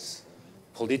think it's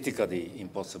politically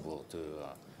impossible to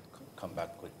come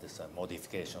back with this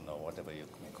modification or whatever you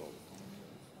may call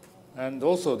it. And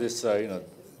also this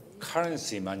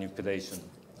currency manipulation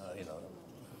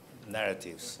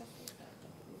narratives.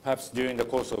 Perhaps during the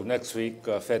course of next week,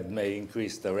 Fed may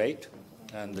increase the rate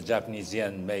and the Japanese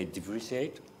yen may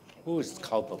depreciate. Who is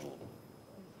culpable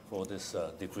for this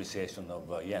depreciation of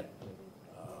yen?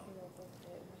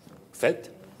 Fed.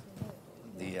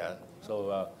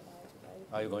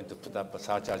 Are you going to put up a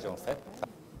surcharge on Fed?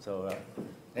 So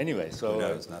anyway, so Who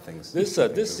knows? Nothing's this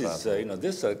is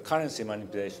this currency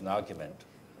manipulation argument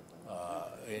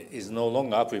is no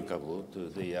longer applicable to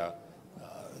the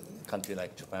country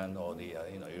like Japan or the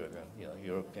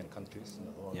European countries.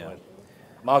 Yeah.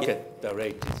 Market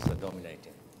rate is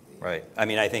dominating. Right. I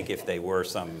mean, I think if they were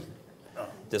some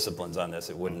disciplines on this,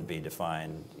 it wouldn't be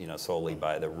defined, solely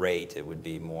by the rate. It would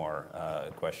be more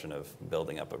a question of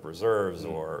building up of reserves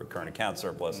or current account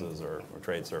surpluses or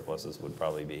trade surpluses would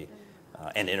probably be,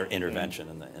 and intervention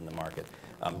in the market.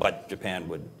 But Japan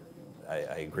would,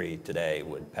 I agree today,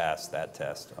 would pass that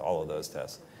test, all of those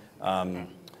tests.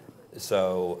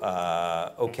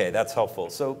 Okay, that's helpful.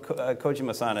 So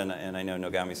Kojima-san, and I know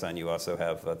Nogami-san, you also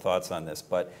have thoughts on this,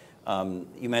 but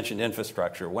you mentioned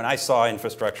infrastructure. When I saw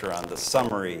infrastructure on the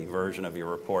summary version of your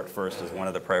report first as one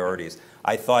of the priorities,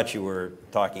 I thought you were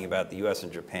talking about the US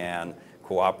and Japan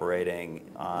cooperating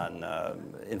on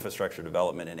infrastructure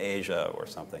development in Asia or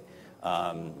something,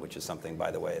 which is something,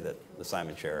 by the way, that the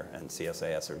Simon Chair and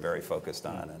CSIS are very focused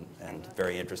on and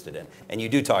very interested in. And you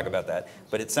do talk about that,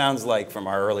 but it sounds like from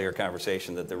our earlier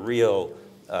conversation that the real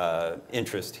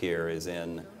interest here is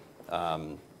in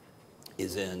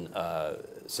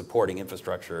supporting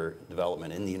infrastructure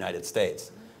development in the United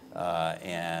States.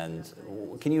 And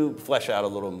can you flesh out a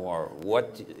little more?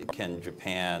 What can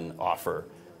Japan offer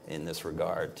in this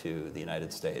regard to the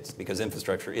United States? Because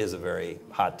infrastructure is a very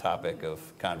hot topic of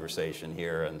conversation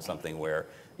here and something where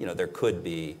there could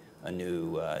be a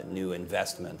new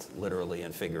investment, literally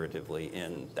and figuratively,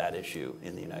 in that issue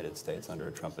in the United States under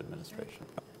a Trump administration.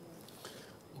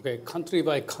 Okay, country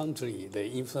by country,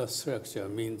 the infrastructure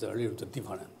means a little bit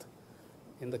different.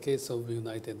 In the case of the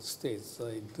United States,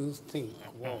 I do think,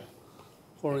 well,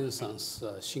 for instance,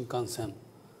 Shinkansen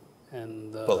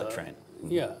and bullet train.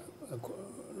 Yeah,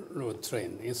 road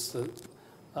train. That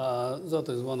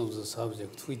is one of the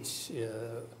subjects which,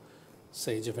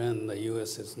 say, Japan and the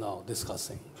US is now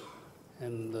discussing,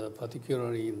 and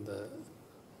particularly in the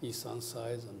eastern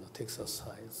side and the Texas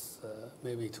side,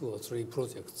 maybe 2 or 3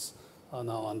 projects are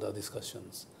now under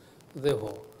discussions.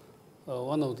 Therefore,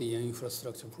 one of the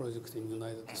infrastructure projects in the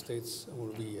United States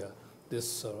will be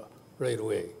this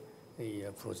railway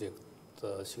project,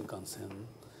 Shinkansen.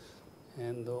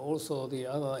 And also the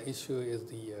other issue is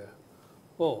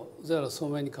there are so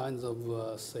many kinds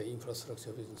of, say,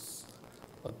 infrastructure business,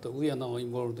 but we are now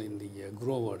involved in the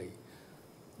globally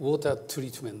water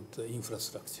treatment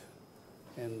infrastructure.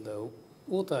 And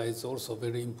water is also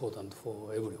very important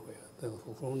for everywhere.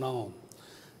 Therefore, from now on,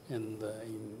 and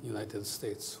in United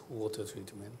States, water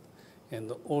treatment,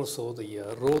 and also the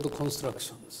road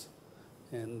constructions.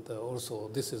 And also,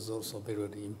 this is also very,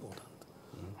 very important.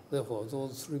 Therefore,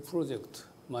 those 3 projects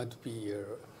might be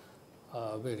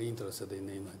very interested in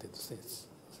the United States.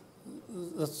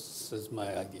 That's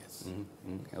my ideas.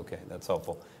 Okay, that's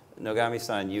helpful.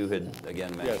 Nogami-san, you had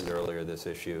again mentioned earlier this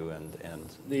issue, and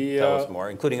tell us more,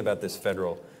 including about this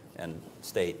federal and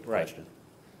state question.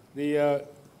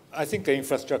 I think the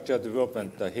infrastructure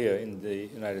development here in the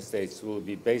United States will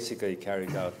be basically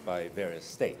carried out by various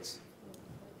states.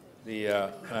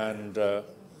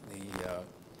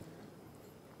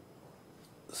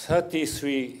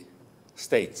 33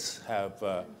 states have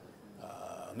a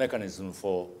mechanism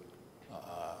for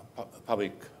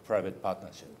public-private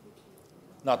partnership.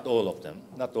 Not all of them,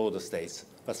 not all the states,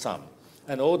 but some.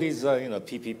 And all these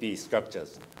PPP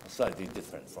structures are slightly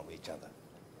different from each other.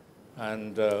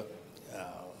 And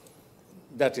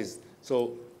that is,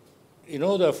 so in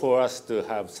order for us to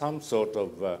have some sort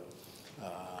of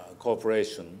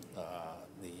cooperation,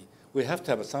 we have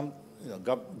to have some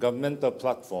governmental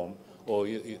platform, or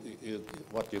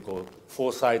what you call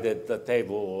 4-sided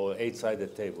table or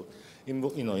 8-sided table,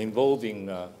 involving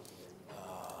the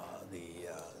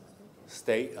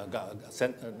state,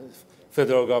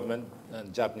 federal government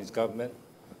and Japanese government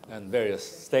and various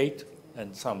state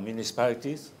and some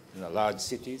municipalities, large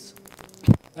cities,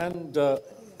 and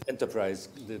enterprise,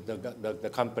 the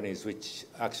companies which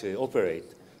actually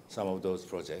operate some of those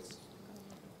projects.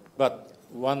 But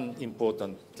one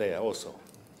important player also,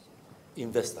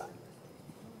 investor.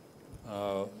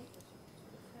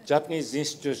 Japanese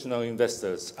institutional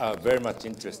investors are very much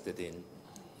interested in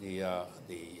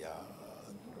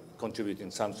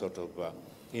contributing some sort of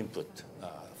input,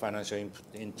 financial input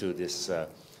into this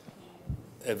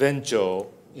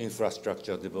eventual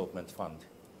infrastructure development fund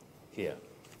here.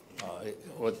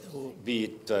 Be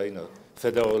it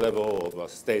federal level or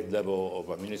state level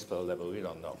or municipal level, we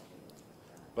don't know.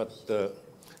 But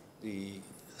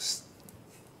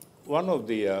one of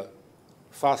the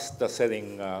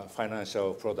fast-selling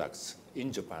financial products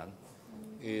in Japan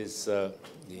is the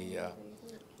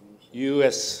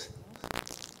U.S.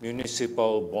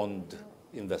 Municipal Bond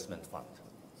Investment Fund,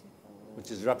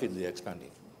 which is rapidly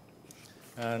expanding.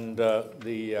 And,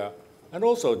 and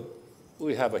also,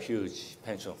 we have a huge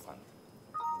pension fund,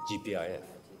 GPIF,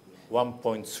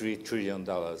 $1.3 trillion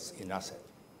in asset.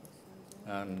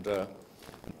 And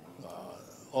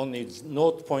only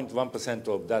 0.1%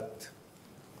 of that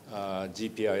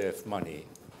GPIF money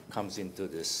comes into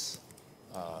this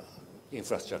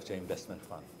infrastructure investment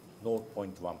fund,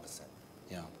 0.1%.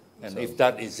 Yeah. And So if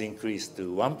that is increased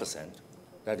to 1%,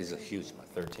 that is a huge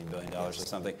money. $13 billion or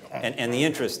something. And the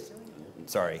interest,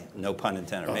 sorry, no pun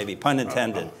intended, or maybe pun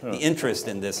intended, the interest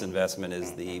in this investment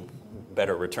is the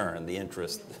better return, the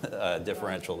interest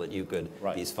differential that you could,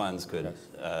 these funds could,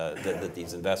 that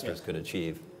these investors could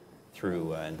achieve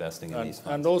through investing in these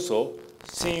funds. And also,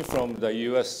 seen from the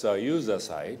US user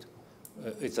side,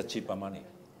 it's a cheaper money.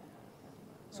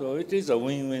 So it is a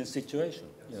win-win situation.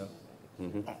 Yeah.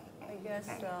 Mm-hmm. I guess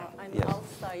I'm Yes.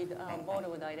 outside board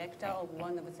of director of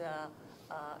one of the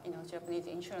Japanese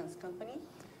insurance company.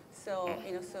 So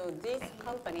so this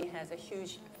company has a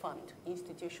huge fund,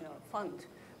 institutional fund,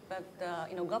 but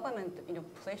government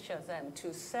pressures them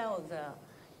to sell the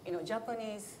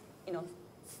Japanese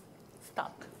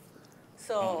stock.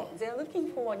 So they're looking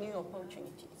for new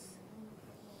opportunities.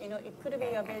 It could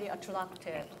be a very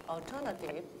attractive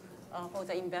alternative for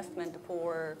the investment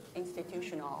for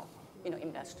institutional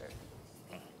investors.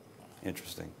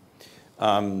 Interesting.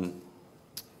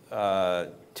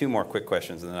 Two more quick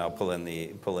questions, and then I'll pull in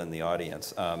the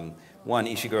audience. One,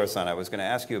 Ishiguro-san, I was going to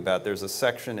ask you about. There's a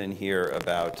section in here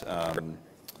about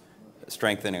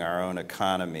strengthening our own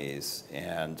economies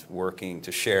and working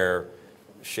to share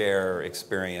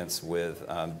experience with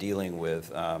dealing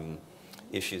with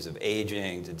issues of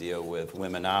aging, to deal with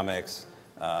womenomics,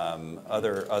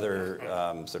 other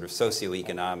sort of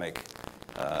socioeconomic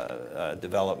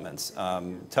developments.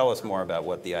 Tell us more about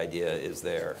what the idea is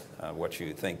there, what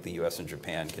you think the U.S. and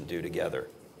Japan can do together.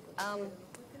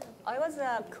 I was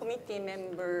a committee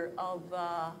member of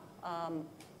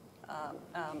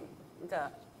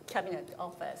the cabinet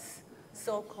office,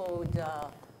 so-called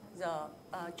the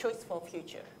Choice for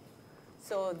Future.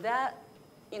 So that,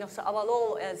 so our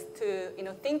role is to,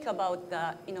 think about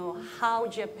the, how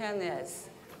Japan is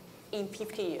in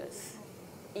 50 years.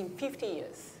 In 50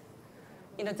 years.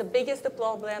 The biggest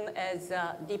problem is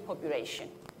depopulation,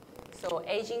 so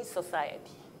aging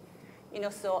society.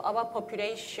 So our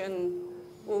population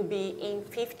will be in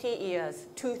 50 years,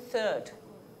 2/3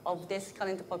 of this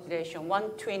current population,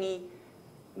 120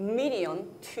 million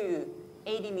to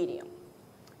 80 million.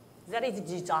 That is a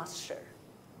disaster.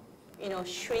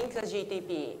 Shrink the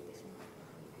GDP.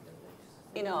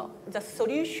 The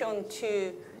solution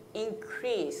to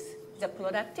increase the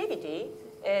productivity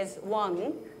is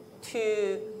one,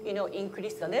 to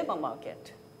increase the labor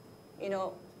market.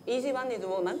 Easy one is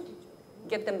women,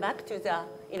 get them back to the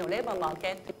labor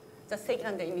market. The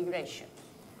second, the immigration.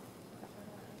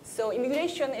 So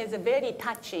immigration is a very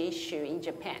touchy issue in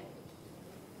Japan,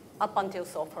 up until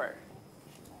so far,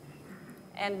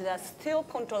 and still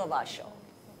controversial.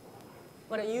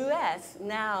 But the U.S.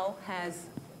 now has,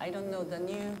 I don't know, the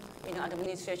new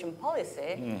administration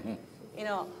policy.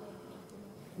 Mm-hmm.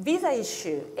 Visa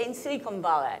issue in Silicon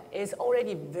Valley is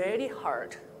already very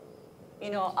hard.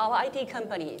 Our IT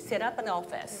company set up an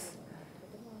office.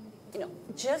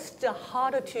 Just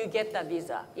harder to get the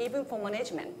visa, even for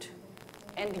management,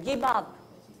 and give up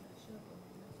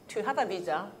to have a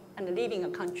visa and leaving a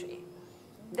country.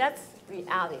 That's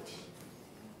reality.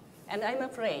 And I'm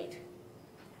afraid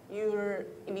your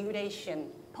immigration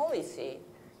policy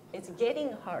is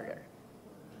getting harder.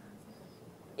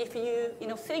 If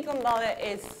Silicon Valley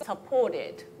is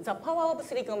supported, the power of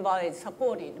Silicon Valley is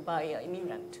supported by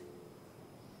immigrant,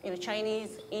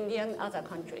 Chinese, Indian, other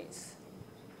countries.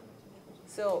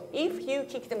 So if you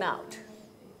kick them out,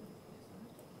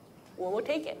 we will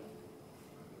take it.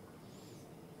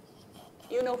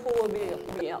 Who will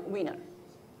be a winner.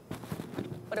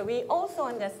 But we also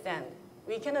understand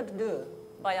we cannot do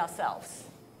by ourselves.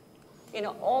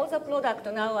 All the product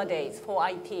nowadays for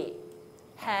IT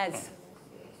has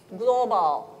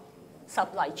global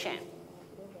supply chain.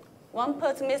 One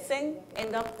person missing,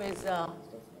 end up with a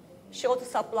short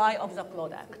supply of the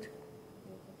product.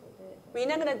 We're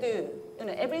not going to do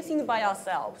everything by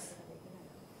ourselves.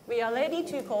 We are ready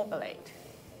to cooperate.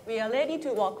 We are ready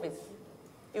to work with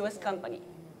U.S. company,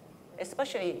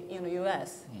 especially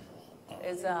U.S.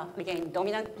 is again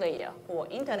dominant player for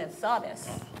internet service.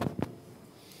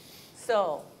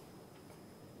 So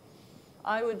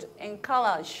I would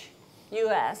encourage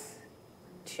U.S.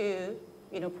 to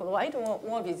provide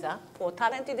more visa for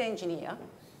talented engineer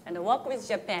and work with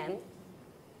Japan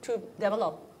to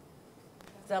develop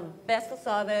the best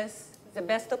service, the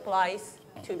best price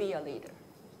to be a leader.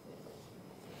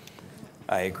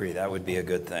 I agree. That would be a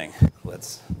good thing.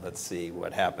 Let's see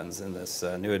what happens in this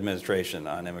new administration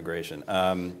on immigration.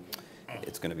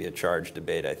 It's going to be a charged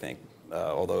debate, I think.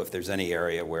 Although if there's any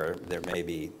area where there may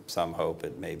be some hope,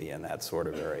 it may be in that sort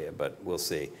of area, but we'll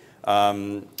see.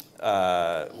 What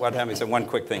happened? So one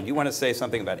quick thing. Do you want to say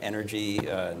something about energy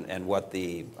and what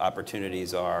the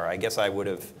opportunities are? I guess I would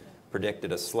have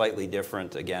predicted a slightly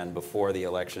different, again, before the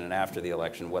election and after the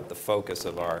election, what the focus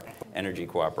of our energy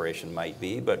cooperation might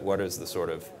be, but what is the sort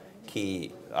of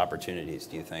key opportunities,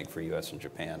 do you think, for U.S. and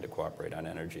Japan to cooperate on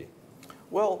energy?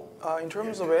 Well, in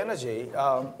terms of energy,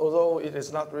 although it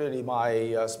is not really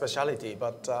my specialty,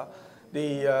 but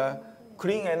the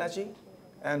clean energy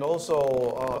and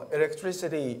also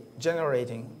electricity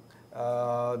generating,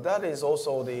 that is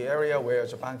also the area where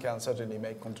Japan can certainly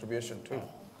make contribution to.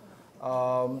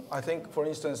 I think, for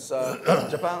instance,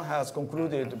 Japan has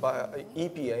concluded by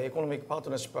EPA, Economic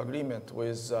Partnership Agreement,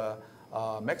 with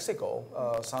Mexico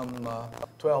some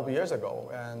 12 years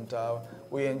ago, and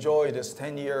we enjoyed this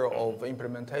 10-year of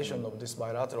implementation of this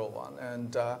bilateral one.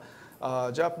 And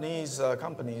Japanese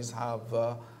companies have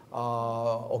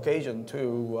occasion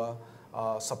to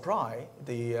supply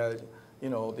the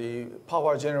the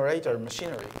power generator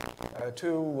machinery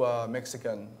to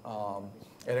Mexican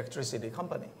electricity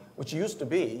company, which used to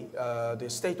be the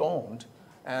state-owned,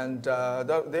 and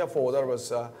therefore there was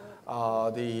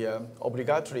the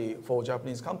obligatory for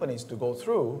Japanese companies to go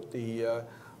through the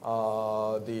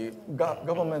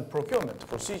government procurement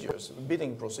procedures,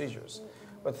 bidding procedures.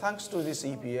 But thanks to this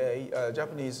EPA,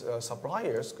 Japanese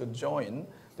suppliers could join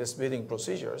these bidding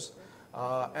procedures,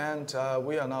 and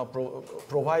we are now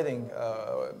providing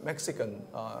Mexican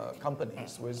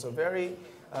companies with a very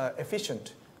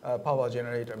efficient power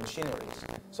generator machineries.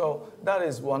 So that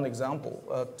is one example.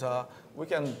 But we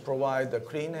can provide the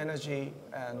clean energy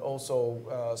and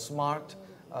also smart,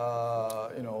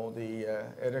 the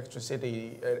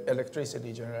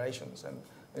electricity generations. And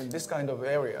in this kind of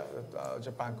area,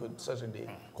 Japan could certainly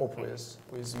cope with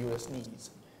U.S.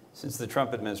 needs. Since the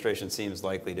Trump administration seems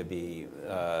likely to be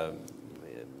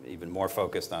even more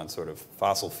focused on sort of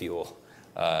fossil fuel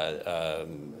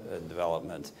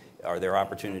development, are there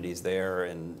opportunities there,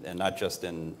 and not just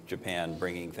in Japan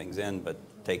bringing things in, but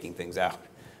taking things out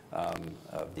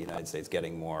of the United States,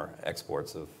 getting more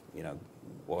exports of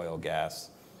oil, gas?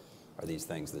 Are these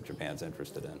things that Japan's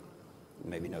interested in?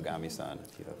 Maybe Nogami-san,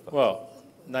 if you have thoughts. Well,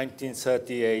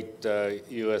 1938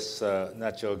 U.S.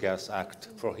 Natural Gas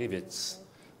Act prohibits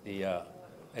the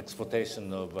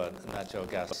exportation of natural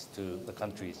gas to the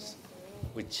countries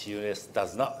which U.S.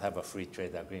 does not have a free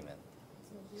trade agreement.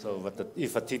 So but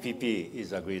if a TPP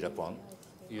is agreed upon,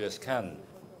 U.S. can,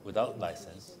 without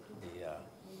license,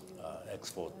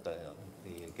 export the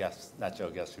natural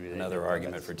gas related. Another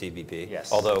argument for TPP.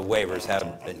 Yes. Although waivers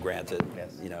have been granted,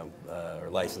 yes. Or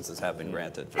licenses have been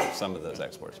granted for some of those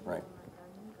exports, right?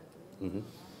 Mm-hmm.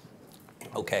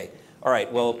 Okay. All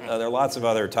right. Well, there are lots of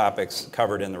other topics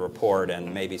covered in the report,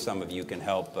 and maybe some of you can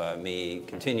help me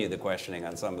continue the questioning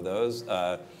on some of those.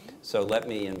 So let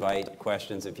me invite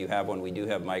questions. If you have one, we do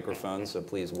have microphones, so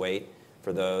please wait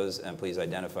for those, and please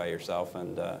identify yourself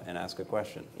and ask a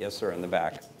question. Yes, sir, in the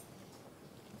back.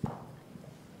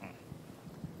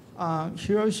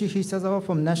 Hiroshi Hisazawa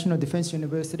from National Defense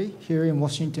University here in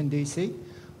Washington, D.C.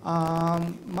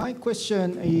 My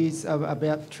question is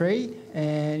about trade,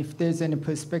 and if there's any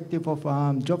perspective of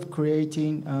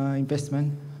job-creating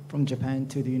investment from Japan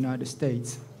to the United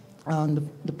States.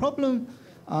 The problem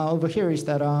over here is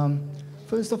that,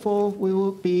 first of all, we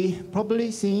will be probably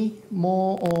seeing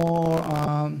more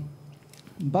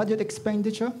budget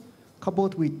expenditure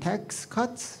coupled with tax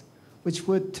cuts, which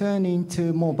would turn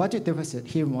into more budget deficit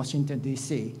here in Washington,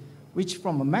 D.C., which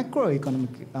from a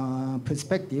macroeconomic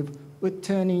perspective would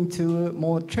turn into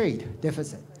more trade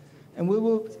deficit. And we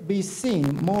will be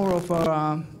seeing more of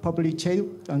probably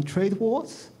trade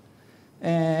wars,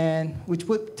 and which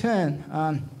would turn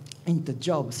into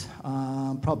jobs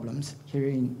problems here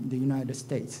in the United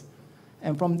States.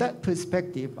 And from that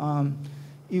perspective,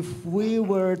 if we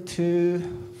were to,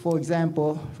 for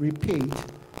example, repeat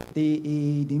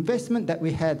the investment that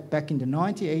we had back in the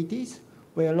 1980s,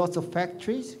 where lots of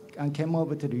factories came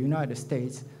over to the United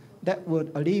States, that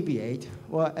would alleviate,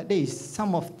 or at least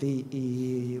some of the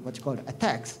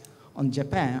attacks on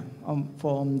Japan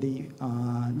from the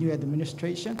new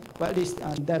administration, but at least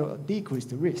that will decrease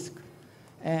the risk.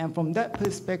 And from that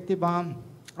perspective,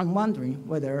 I'm wondering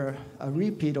whether a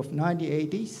repeat of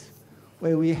 1980s,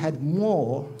 where we had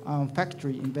more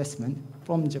factory investment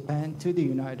from Japan to the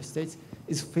United States,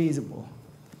 is feasible.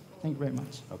 Thank you very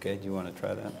much. Okay, do you want to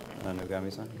try that,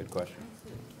 Nogami-san? Good question.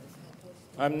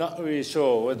 I'm not really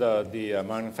sure whether the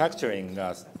manufacturing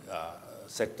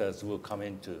sectors will come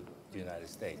into the United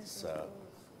States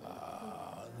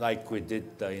like we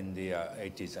did in the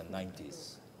 80s and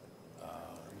 90s.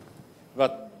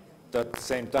 But at the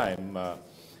same time,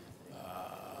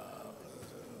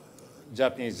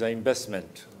 Japanese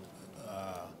investment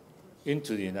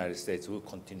into the United States will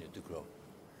continue to grow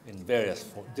in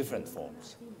various different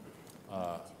forms.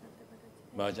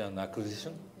 Merger and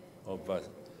acquisition of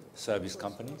service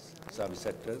companies, service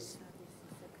sectors,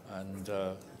 and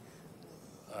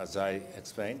as I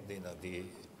explained, the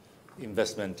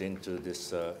investment into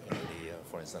this,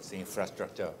 for instance,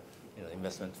 infrastructure,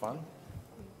 investment fund.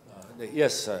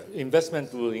 Yes,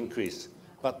 investment will increase,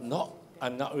 but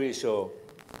I'm not really sure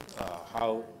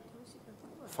how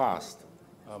fast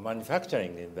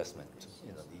manufacturing investment,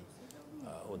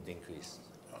 would increase.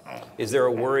 Is there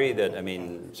a worry that, I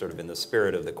mean, sort of in the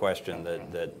spirit of the question,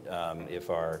 that if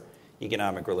our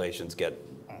economic relations get,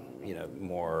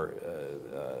 more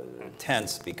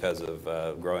tense because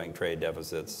of growing trade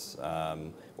deficits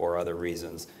or other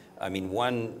reasons? I mean,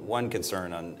 one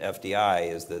concern on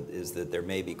FDI is that there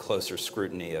may be closer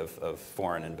scrutiny of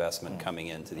foreign investment coming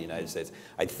into the United States.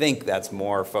 I think that's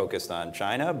more focused on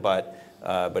China, but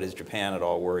is Japan at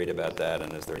all worried about that?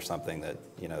 And is there something that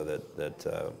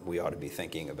that we ought to be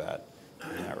thinking about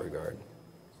in that regard?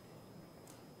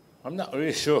 I'm not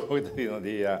really sure whether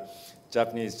the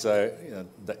Japanese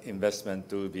the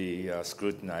investment will be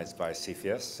scrutinized by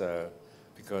CFIUS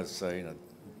because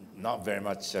not very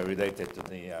much related to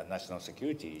the national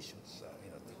security issues.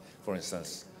 For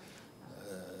instance,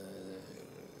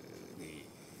 the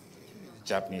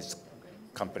Japanese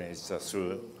companies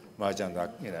through merger and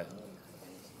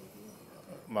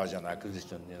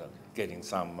acquisition, getting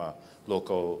some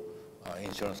local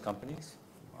insurance companies.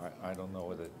 I don't know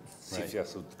whether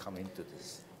CFIUS would come into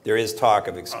this. There is talk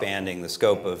of expanding the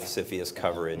scope of CFIUS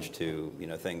coverage to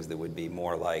things that would be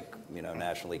more like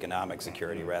national economic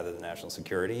security rather than national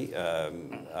security.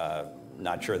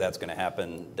 Not sure that's going to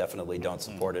happen. Definitely don't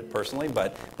support it personally,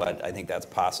 but I think that's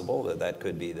possible. That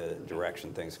could be the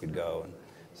direction things could go. And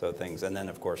so things, and then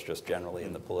of course just generally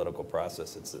in the political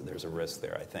process, there's a risk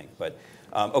there, I think. But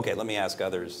okay, let me ask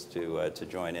others to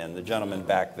join in. The gentleman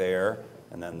back there,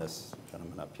 and then this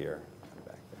gentleman up here.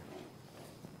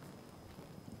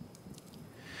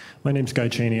 My name's Guy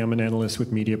Cheney. I'm an analyst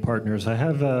with Media Partners. I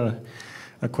have a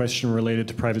question related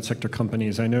to private sector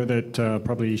companies. I know that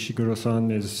probably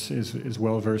Ishiguro-san is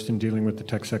well versed in dealing with the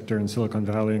tech sector in Silicon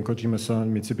Valley, and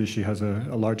Kojima-san, Mitsubishi has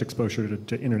a large exposure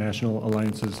to international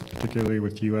alliances, particularly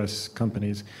with U.S.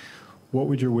 companies. What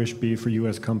would your wish be for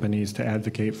U.S. companies to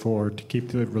advocate for to keep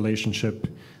the relationship,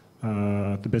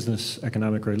 the business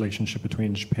economic relationship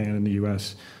between Japan and the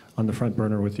U.S. on the front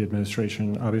burner with the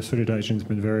administration? Abe Suda-daijin's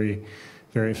been very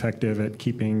effective at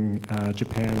keeping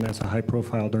Japan as a high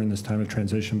profile during this time of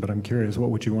transition, but I'm curious, what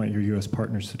would you want your U.S.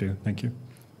 partners to do? Thank you.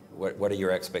 What are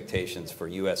your expectations for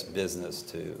U.S. business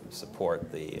to support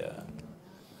a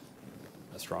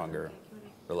stronger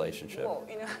relationship? Well,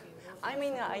 I'm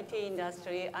in the IT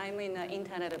industry. I'm in the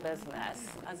internet business.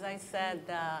 As I said,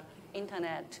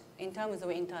 internet, in terms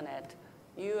of internet,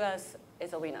 U.S.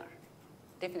 is a winner,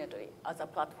 definitely, as a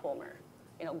platformer.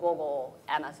 Google,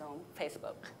 Amazon,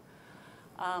 Facebook.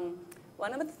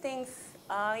 One of the things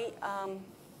I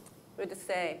would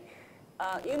say,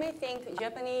 you may think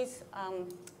Japanese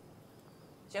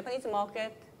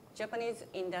market, Japanese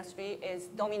industry is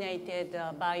dominated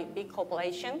by big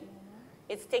corporation.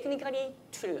 It's technically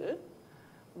true,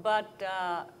 but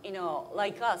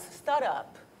like us,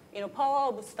 startup, power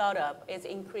of startup is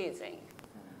increasing.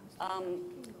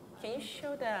 Can you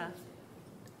show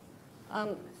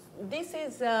this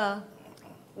is a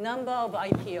number of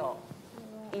IPO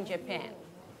in Japan.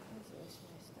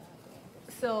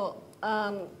 So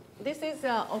this is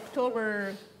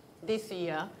October this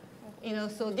year.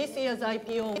 So this year's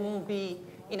IPO will be,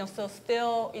 so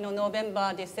still,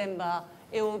 November, December,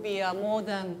 it will be more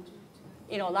than,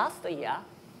 last year.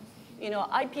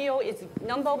 IPO is,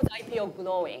 number of IPO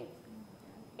growing.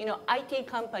 IT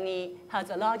company has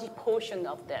a large portion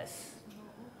of this.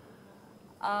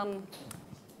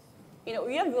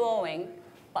 We are growing,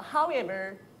 but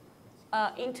however,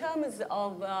 in terms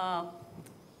of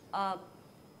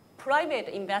private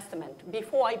investment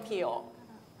before IPO,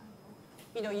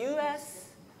 U.S.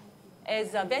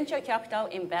 is a venture capital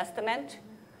investment.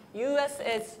 U.S.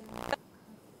 is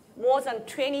more than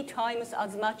 20 times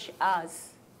as much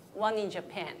as one in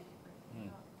Japan.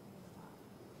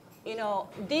 You know,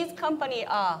 these companies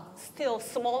are still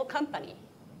small company.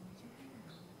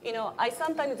 You know, I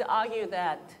sometimes argue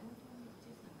that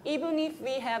even if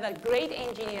we have a great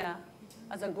engineer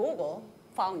as a Google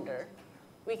founder,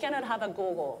 we cannot have a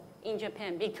Google in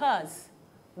Japan because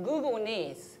Google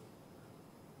needs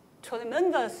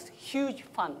tremendous huge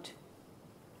fund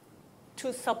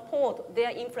to support their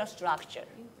infrastructure.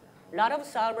 A lot of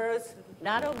servers, a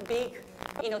lot of big,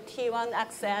 you know, T1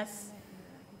 access.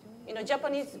 You know,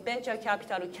 Japanese venture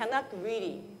capital cannot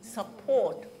really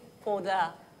support for the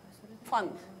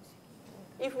fund.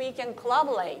 If we can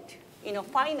collaborate, you know,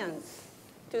 finance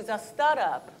to the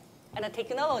startup and the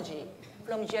technology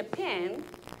from Japan,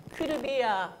 could be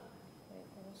a,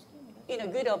 you know,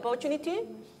 good opportunity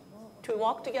to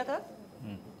work together.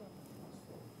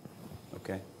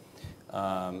 Okay.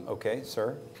 Okay,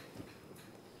 sir.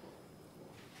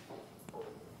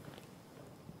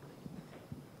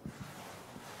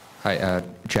 Hi,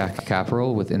 Jack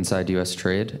Caporal with Inside U.S.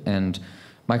 Trade. And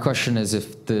my question is,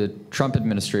 if the Trump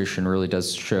administration really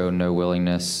does show no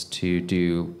willingness to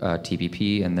do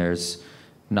TPP and there's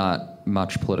not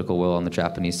much political will on the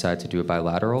Japanese side to do a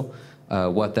bilateral,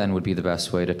 what then would be the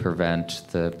best way to prevent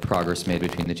the progress made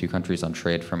between the two countries on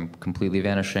trade from completely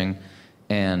vanishing?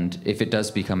 And if it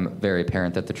does become very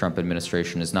apparent that the Trump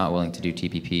administration is not willing to do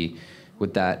TPP,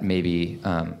 would that maybe,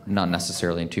 not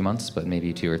necessarily in 2 months, but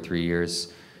maybe 2 or 3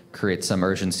 years, create some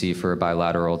urgency for a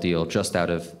bilateral deal just out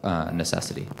of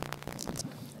necessity?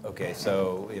 Okay,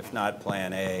 so if not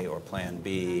Plan A or Plan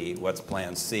B, what's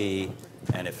Plan C?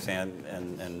 And if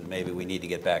and maybe we need to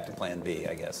get back to Plan B,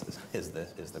 I guess, is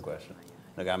the question.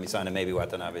 Nagami-san and maybe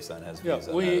Watanabe-san has views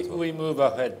on that as well. We move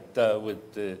ahead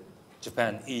with the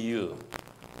Japan-EU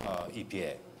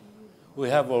EPA. We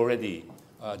have already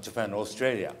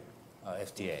Japan-Australia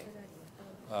FTA.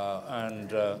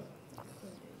 And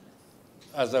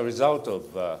as a result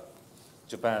of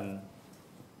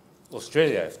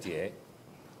Japan-Australia FTA,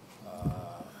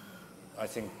 I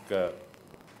think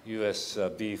U.S.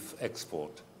 beef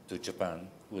export to Japan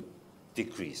would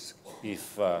decrease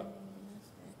if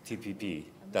TPP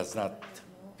does not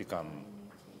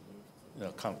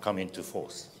come into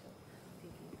force.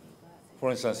 For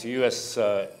instance, U.S.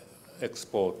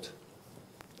 export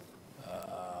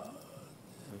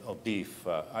of beef,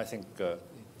 I think the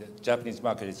Japanese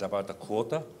market is about a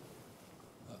quarter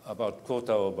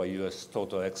of U.S.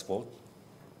 total export.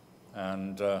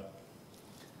 And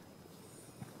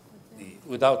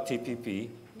without TPP,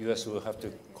 U.S. will have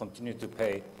to continue to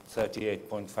pay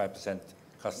 38.5%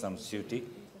 customs duty,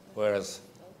 whereas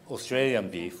Australian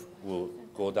beef will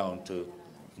go down to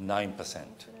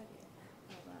 9%.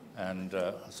 And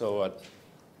so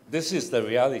this is the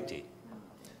reality.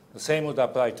 The same would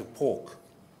apply to pork.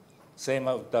 Same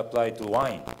would apply to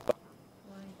wine.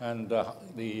 And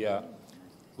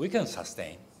we can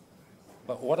sustain.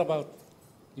 But what about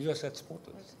U.S.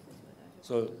 exporters?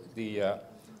 So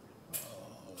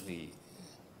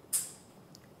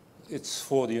it's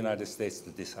for the United States to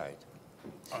decide.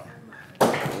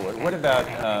 What about,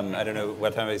 I don't know,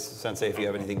 Watanabe-sensei, if you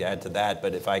have anything to add to that,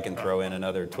 but if I can throw in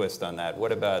another twist on that.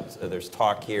 What about, there's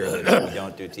talk here that if we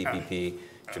don't do TPP,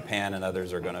 Japan and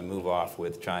others are going to move off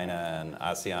with China and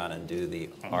ASEAN and do the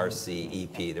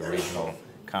RCEP, the Regional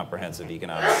Comprehensive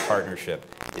Economic Partnership.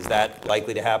 Is that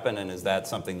likely to happen, and is that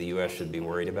something the U.S. should be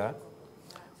worried about?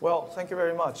 Well, thank you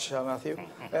very much, Matthew.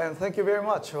 And thank you very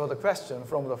much for the question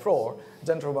from the floor,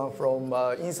 gentleman from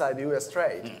Inside U.S.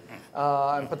 Trade.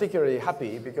 I'm particularly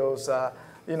happy because,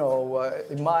 you know,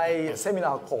 in my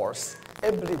seminar course,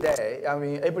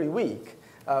 every week,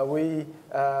 we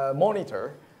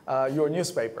monitor your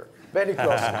newspaper very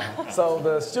closely. So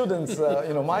the students,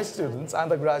 you know, my students,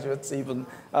 undergraduates even,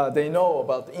 they know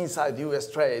about Inside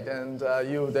U.S. Trade, and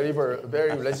you deliver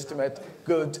very legitimate,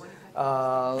 good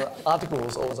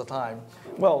articles all the time.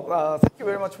 Well, thank you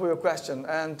very much for your question.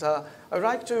 And I'd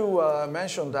like to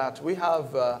mention that we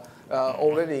have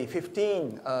already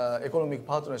 15 economic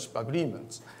partnership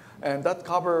agreements, and that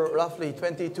cover roughly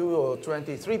 22 or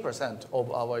 23% of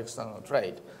our external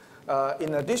trade.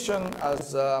 In addition,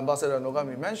 as Ambassador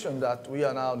Nogami mentioned, that we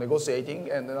are now negotiating,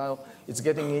 and now it's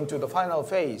getting into the final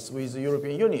phase with the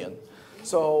European Union.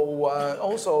 So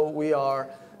also we are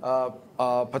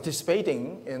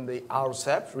participating in the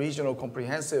RCEP, Regional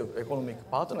Comprehensive Economic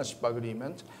Partnership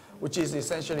Agreement, which is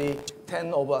essentially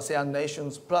 10 of ASEAN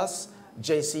nations plus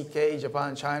JCK,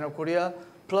 Japan, China, Korea,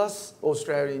 plus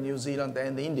Australia, New Zealand,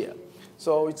 and India.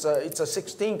 So it's a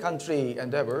 16-country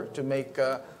endeavor to make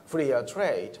free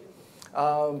trade.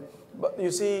 But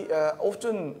you see,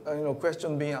 often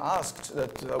question being asked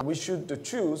that we should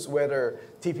choose whether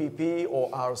TPP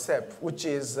or RCEP, which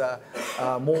is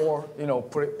more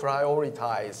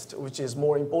prioritized, which is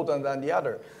more important than the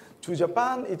other. To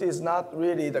Japan, it is not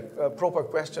really the proper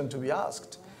question to be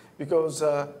asked, because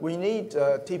we need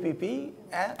TPP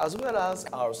as well as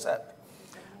RCEP.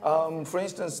 For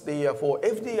instance, for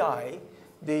FDI,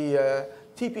 the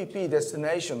TPP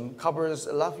destination covers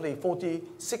roughly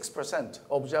 46%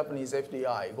 of Japanese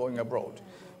FDI going abroad,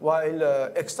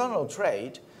 while external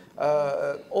trade,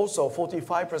 also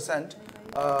 45%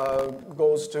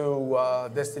 goes to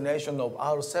destination of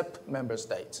RCEP member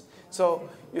states. So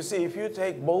you see, if you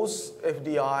take both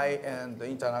FDI and the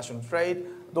international trade,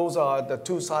 those are the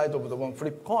two sides of the one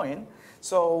flip coin.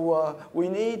 So we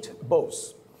need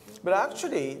both. But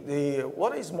actually,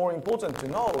 what is more important to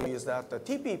know is that the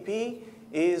TPP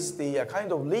is the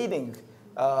kind of leading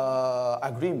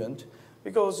agreement,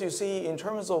 because you see, in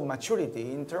terms of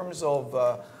maturity, in terms of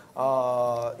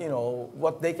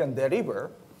what they can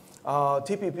deliver,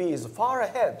 TPP is far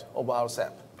ahead of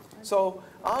RCEP. So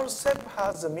RCEP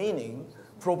has a meaning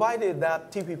provided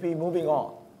that TPP moving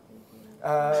on.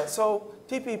 So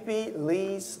TPP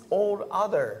leads all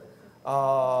other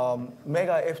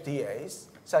mega FTAs,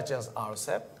 such as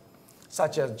RCEP,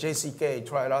 such as JCK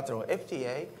trilateral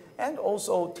FTA, and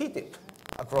also TTIP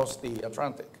across the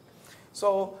Atlantic.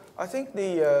 So I think for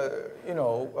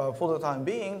the time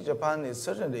being, Japan is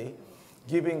certainly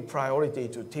giving priority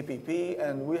to TPP,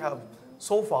 and we have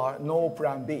so far no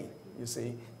plan B. You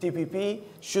see, TPP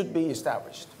should be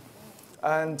established.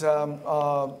 And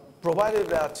provided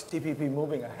that TPP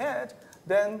moving ahead,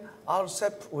 then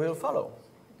RCEP will follow,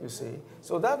 you see.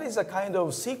 So that is a kind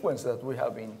of sequence that we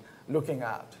have been looking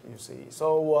at, you see.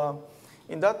 So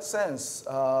in that sense,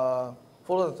 for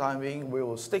the time being, we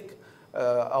will stick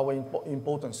our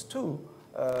importance to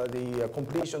the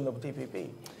completion of TPP.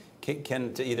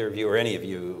 Can, to either of you or any of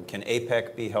you, can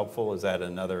APEC be helpful? Is that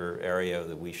another area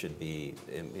that we should be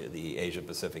in the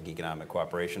Asia-Pacific Economic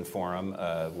Cooperation Forum,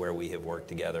 where we have worked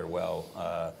together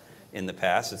well in the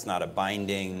past? It's not a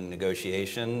binding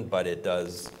negotiation, but it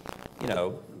does,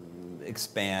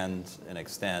 expand and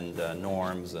extend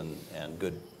norms and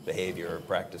good behavior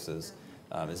practices.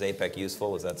 Is APEC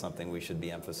useful? Is that something we should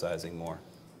be emphasizing more?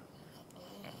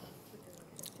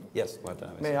 Yes,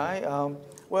 May I?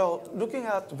 Well, looking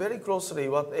at very closely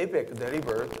what APEC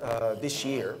delivered this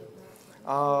year,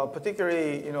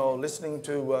 particularly listening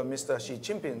to Mr. Xi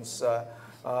Jinping's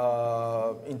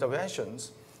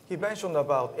interventions, he mentioned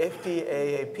about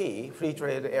FTAAP, Free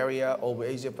Trade Area of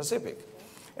Asia Pacific,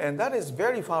 and that is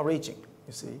very far-reaching,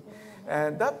 you see.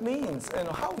 And that means,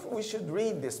 how we should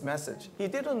read this message. He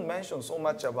didn't mention so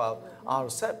much about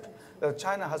RCEP.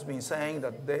 China has been saying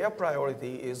that their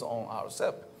priority is on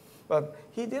RCEP. But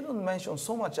he didn't mention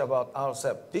so much about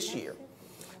RCEP this year.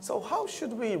 So how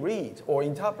should we read or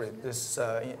interpret this,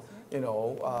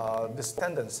 this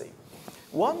tendency?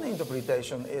 One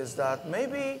interpretation is that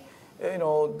maybe,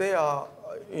 they are,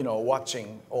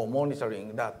 watching or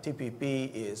monitoring that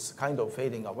TPP is kind of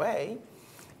fading away.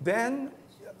 Then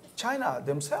China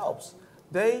themselves,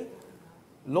 they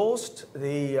lost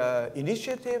the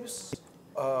initiatives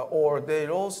or they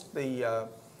lost the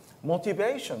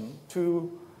motivation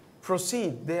to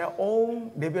proceed their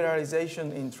own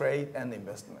liberalization in trade and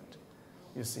investment,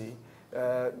 you see.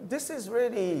 This is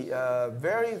really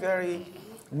very, very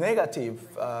negative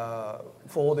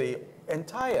for the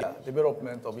entire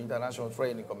development of international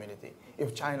trading community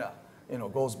if China,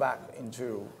 goes back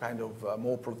into kind of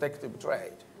more protective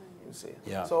trade, you see.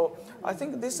 Yeah. So I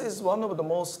think this is one of the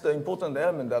most important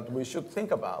elements that we should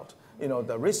think about,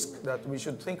 the risk that we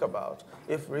should think about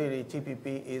if really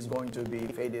TPP is going to be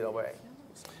faded away.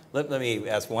 Let me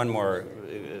ask one more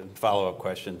follow-up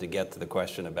question to get to the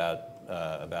question about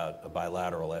a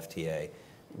bilateral FTA.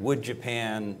 Would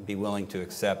Japan be willing to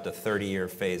accept a 30-year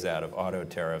phase-out of auto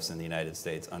tariffs in the United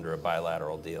States under a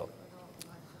bilateral deal?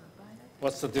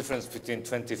 What's the difference between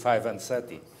 25 and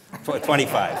 30?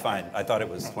 25, fine. I thought it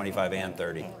was 25 and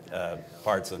 30,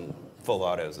 parts and full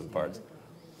autos and parts.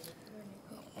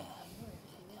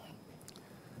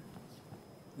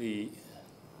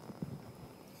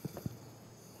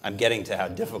 I'm getting to how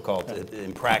difficult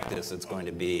in practice it's going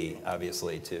to be,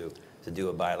 obviously, to do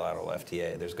a bilateral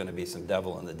FTA. There's going to be some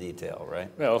devil in the detail, right?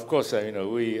 Well, of course,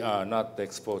 we are not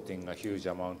exporting a huge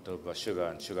amount of sugar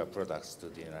and sugar products to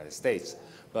the United States.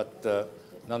 But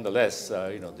nonetheless,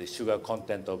 the sugar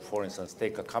content of, for instance,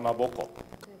 take a kamaboko.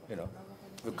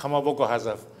 The kamaboko has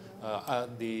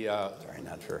Sorry,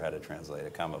 not sure how to translate a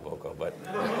kamaboko, but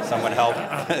someone help.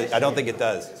 I don't think it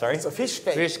does. Sorry? It's a fish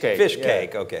cake. Fish cake. Fish yeah.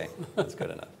 cake, okay. That's good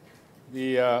enough.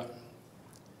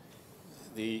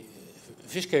 the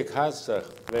fish cake has a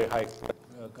very high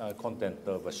content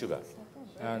of sugar,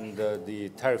 and the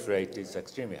tariff rate is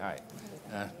extremely high.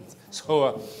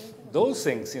 So those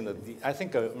things, I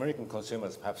think American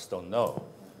consumers perhaps don't know.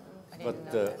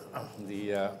 But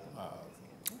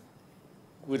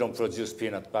we don't produce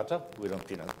peanut butter, we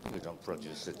don't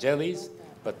produce jellies,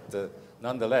 but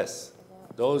nonetheless,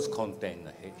 those contain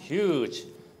a huge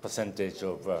percentage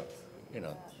of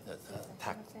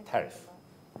tariff.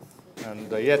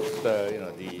 And yet,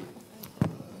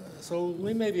 so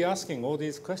we may be asking all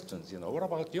these questions, what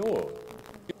about your?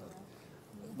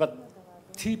 But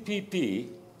TPP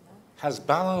has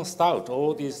balanced out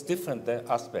all these different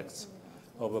aspects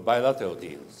of bilateral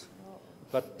deals.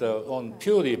 But on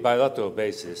purely bilateral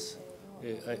basis,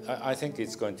 I think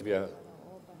it's going to be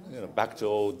back to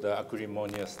old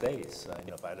acrimonious days,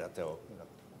 bilateral.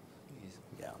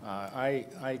 I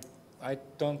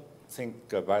don't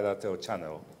think a bilateral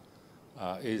channel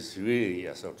is really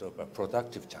a sort of a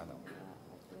productive channel.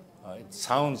 It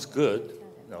sounds good.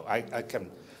 I can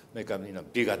make a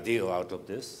bigger deal out of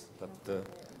this, but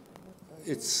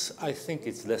I think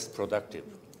it's less productive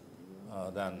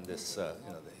than this,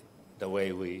 the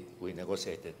way we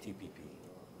negotiated TPP.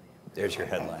 There's your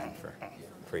headline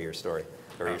for your story,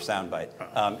 or your soundbite.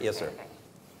 Yes, sir.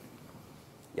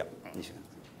 Yep.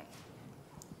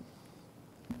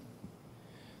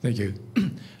 Thank you.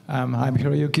 I'm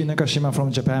Hiroyuki Nakashima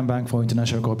from Japan Bank for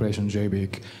International Cooperation,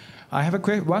 JBIC. I have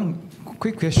one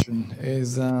quick question.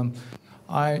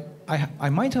 I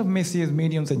might have misused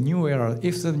medium the new era.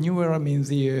 If the new era means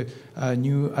the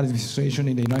new administration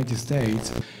in the United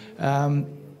States,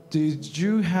 did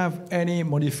you have any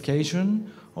modification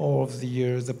of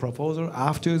the proposal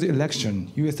after the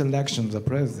election, U.S. election, the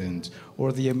president,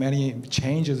 or the many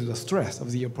changes, the stress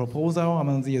of the proposal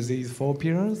among these four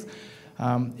pillars?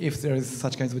 If there is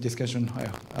such kinds of discussion,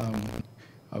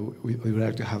 we would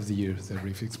like to have the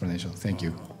brief explanation. Thank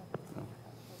you.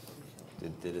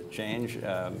 Did it change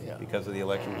because of the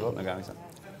election result, Nagami-san?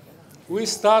 We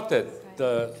started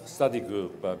the study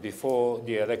group before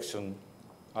the election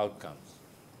outcomes,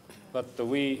 but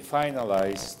we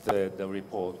finalized the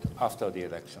report after the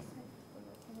election.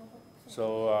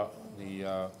 So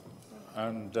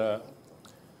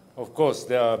of course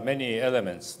there are many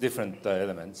elements, different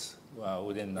elements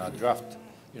within the draft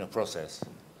process,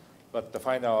 but the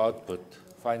final output,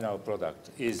 final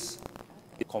product is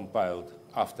compiled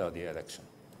after the election.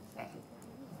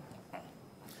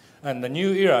 And the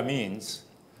new era means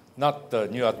not the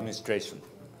new administration.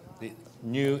 The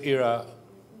new era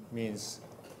means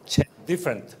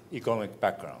different economic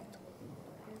background.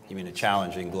 You mean a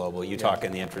challenging global, you talk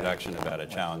in the introduction about a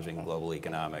challenging global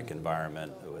economic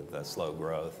environment with slow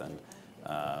growth and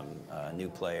new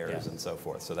players and so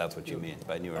forth. So that's what you mean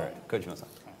by new era. Kojima-san.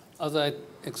 As I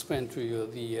explained to you,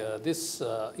 this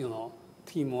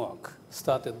teamwork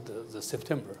started the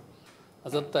September.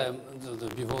 At that time,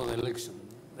 before the election,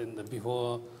 and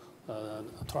before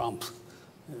Trump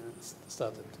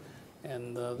started.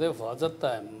 And therefore, at that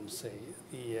time, say,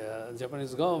 the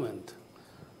Japanese government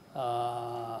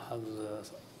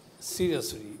has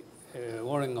seriously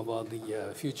worrying about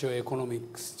the future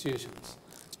economic situations.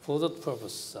 For that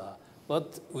purpose,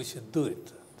 what we should do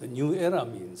it. The new era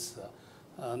means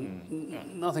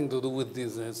nothing to do with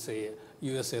these, say,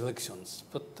 U.S. elections,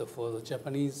 but for the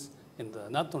Japanese, and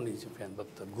not only Japan, but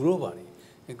globally,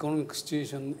 economic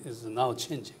situation is now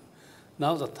changing.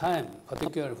 Now the time,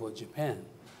 particularly for Japan,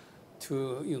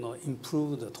 to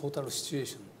improve the total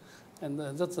situation, and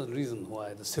that's the reason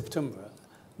why the September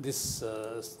this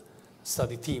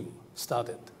study team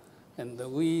started, and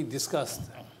we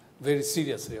discussed very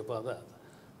seriously about that.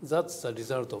 That's the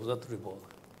result of that report.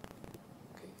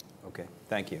 Okay,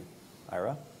 thank you.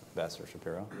 Ira, Ambassador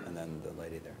Shapiro, and then the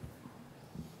lady there.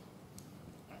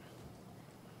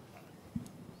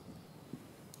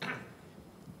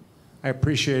 I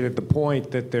appreciated the point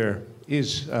that there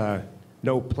is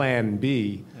no plan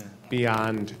B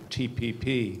beyond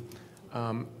TPP.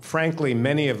 Frankly,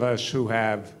 many of us who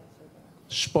have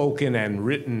spoken and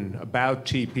written about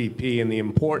TPP and the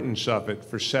importance of it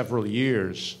for several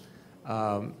years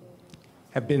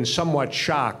have been somewhat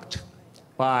shocked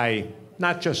by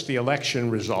not just the election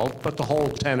result, but the whole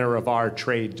tenor of our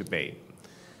trade debate.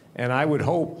 And I would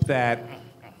hope that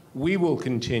we will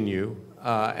continue,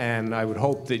 and I would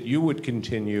hope that you would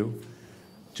continue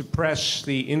to press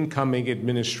the incoming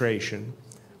administration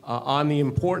on the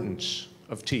importance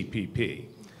of TPP.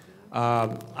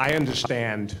 I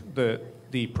understand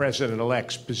the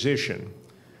president-elect's position,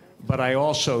 but I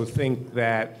also think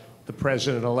that the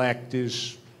president-elect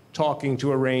is talking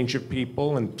to a range of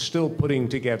people and still putting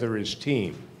together his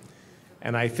team.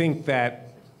 And I think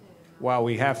that while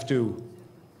we have to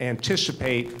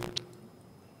anticipate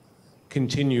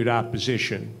continued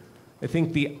opposition, I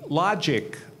think the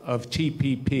logic of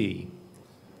TPP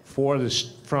from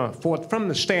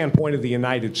the standpoint of the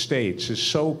United States is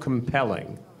so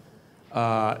compelling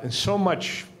and so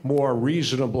much more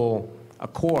reasonable a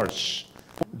course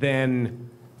than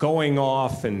going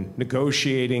off and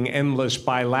negotiating endless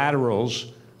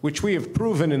bilaterals, which we have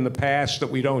proven in the past that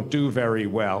we don't do very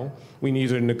well. We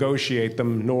neither negotiate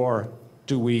them nor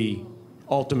do we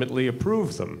ultimately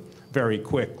approve them very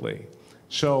quickly.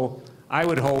 So I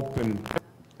would hope, and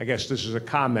I guess this is a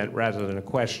comment rather than a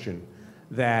question,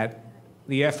 that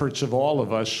the efforts of all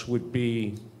of us would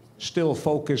be still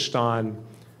focused on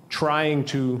trying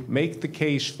to make the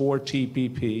case for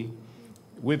TPP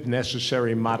with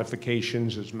necessary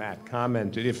modifications, as Matt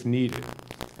commented, if needed.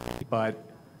 But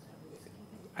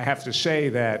I have to say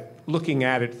that looking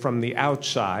at it from the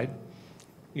outside,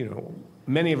 you know,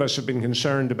 many of us have been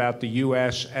concerned about the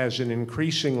U.S. as an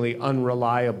increasingly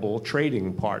unreliable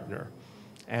trading partner.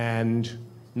 And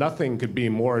nothing could be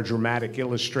more a dramatic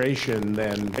illustration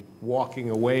than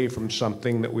walking away from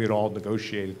something that we had all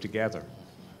negotiated together.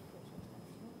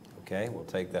 Okay, we'll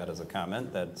take that as a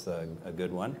comment. That's a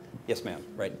good one. Yes, ma'am,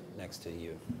 right next to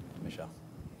you, Michelle.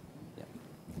 Yeah.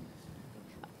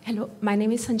 Hello, my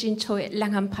name is Sanjin Cho at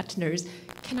Langham Partners.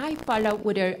 Can I follow up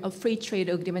with a free trade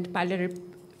agreement, bilateral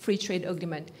free trade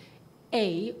agreement?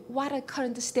 A, what are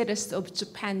current status of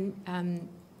Japan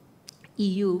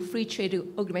EU free trade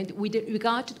agreement with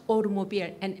regard to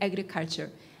automobile and agriculture?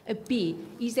 B,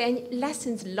 is there any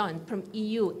lessons learned from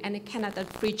EU and Canada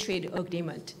free trade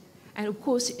agreement? And of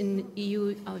course, in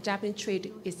EU, Japan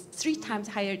trade is 3 times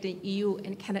higher than EU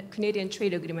and Canadian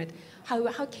trade agreement.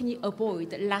 How can you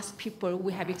avoid the last people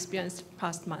we have experienced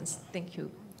past months? Thank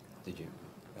you. Did you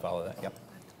follow that? Yep.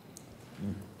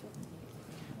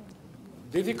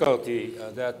 Difficulty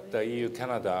that the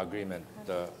EU-Canada agreement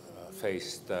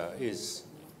faced is,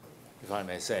 if I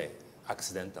may say,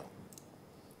 accidental.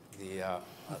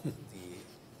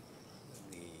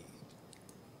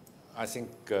 I think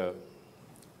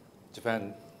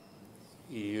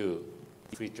Japan-EU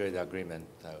free trade agreement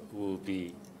will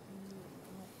be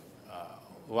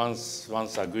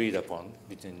once agreed upon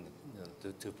between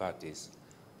the two parties.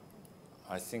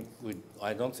 I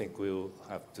don't think we'll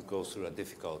have to go through a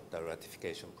difficult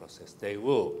ratification process. They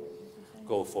will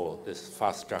go for this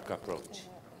fast-track approach.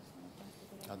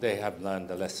 They have learned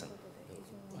a lesson.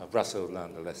 Brussels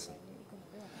learned a lesson.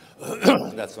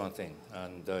 That's one thing.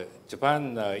 And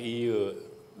Japan-EU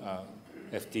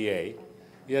FTA,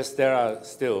 yes, there are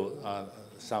still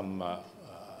some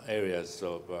areas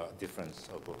of difference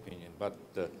of opinion, but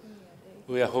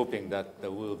we are hoping that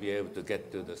we'll be able to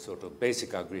get to the sort of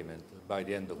basic agreement by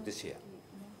the end of this year,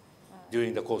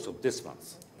 during the course of this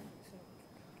month.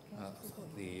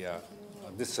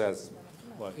 This has,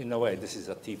 well, in a way, this is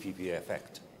a TPP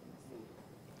effect.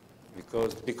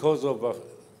 Because of a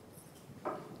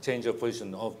change of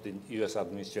position of the US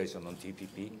administration on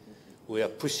TPP, we are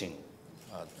pushing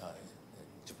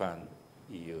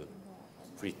Japan-EU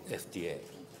free FTA.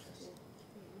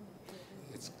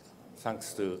 It's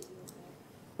thanks to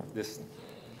this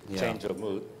change of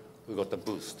mood, we got a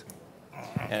boost.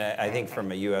 And I think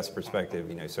from a U.S. perspective,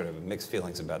 you know, sort of mixed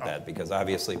feelings about that, because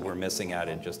obviously we're missing out.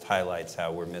 It just highlights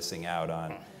how we're missing out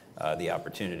on the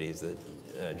opportunities that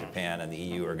Japan and the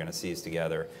EU are going to seize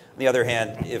together. On the other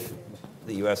hand, if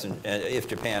the U.S. and if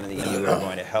Japan and the EU are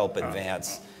going to help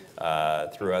advance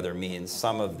through other means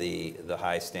some of the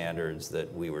high standards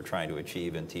that we were trying to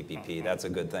achieve in TPP, that's a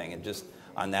good thing. And just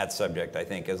on that subject, I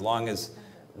think as long as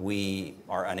we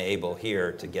are unable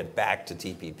here to get back to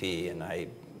TPP, and I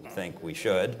think we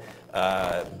should,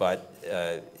 but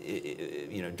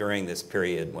you know, during this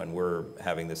period when we're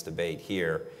having this debate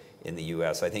here in the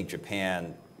U.S., I think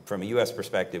Japan, from a U.S.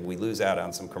 perspective, we lose out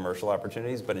on some commercial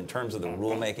opportunities, but in terms of the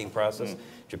rulemaking process,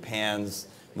 Japan's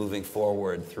moving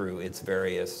forward through its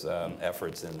various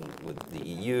efforts with the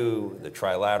EU, the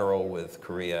trilateral with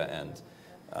Korea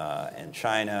and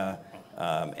China,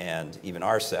 and even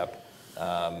RCEP,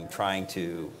 trying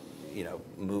to, you know,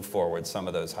 move forward some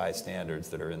of those high standards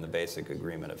that are in the basic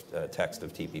agreement of text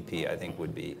of TPP, I think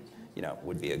would be, you know,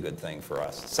 would be a good thing for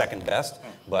us. Second best,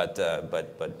 but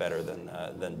better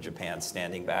than Japan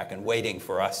standing back and waiting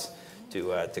for us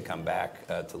to come back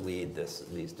to lead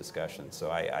these discussions.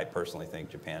 So I personally think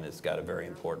Japan has got a very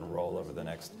important role over the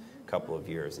next couple of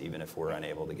years, even if we're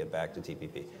unable to get back to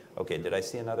TPP. Okay, did I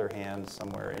see another hand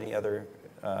somewhere? Any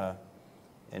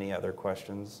other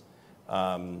questions?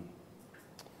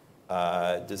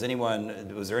 Does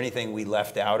anyone, was there anything we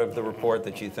left out of the report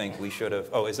that you think we should have?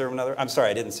 Oh, is there another? I'm sorry,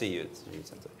 I didn't see you.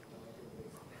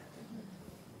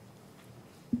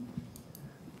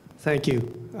 Thank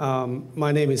you.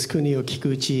 My name is Kunio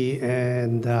Kikuchi,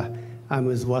 and I'm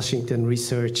with Washington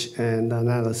Research and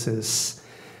Analysis.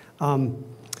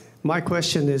 My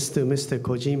question is to Mr.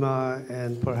 Kojima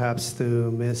and perhaps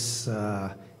to Ms.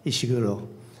 Ishiguro.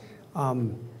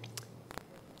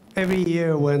 Every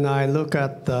year when I look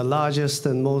at the largest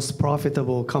and most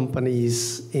profitable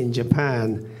companies in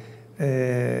Japan,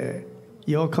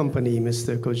 your company,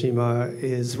 Mr. Kojima,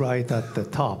 is right at the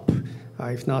top,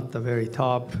 if not the very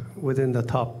top, within the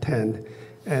top 10.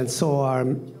 And so are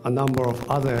a number of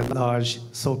other large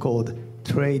so-called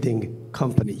trading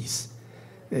companies.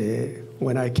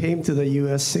 When I came to the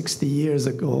US 60 years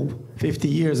ago, 50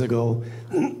 years ago,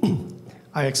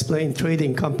 I explained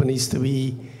trading companies to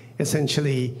be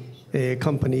essentially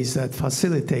companies that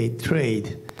facilitate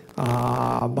trade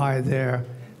by their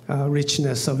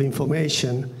richness of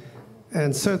information.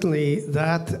 And certainly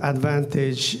that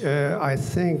advantage, I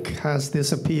think, has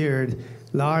disappeared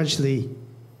largely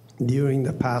during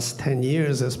the past 10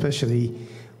 years, especially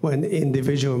when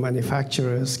individual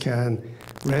manufacturers can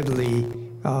readily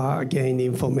gain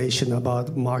information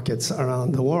about markets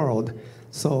around the world.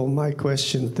 So my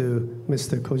question to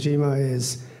Mr. Kojima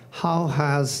is, how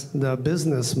has the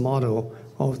business model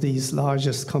of these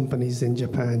largest companies in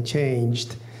Japan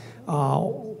changed?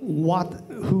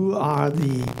 Who are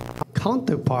the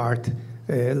counterpart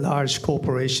large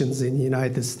corporations in the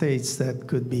United States that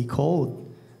could be called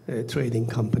trading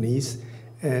companies?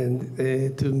 And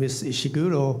to Ms.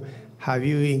 Ishiguro, have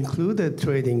you included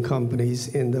trading companies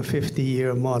in the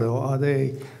 50-year model? Are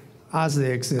they, as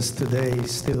they exist today,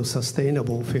 still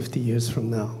sustainable 50 years from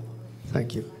now?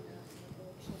 Thank you.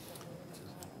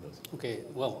 Okay,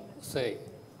 well, say,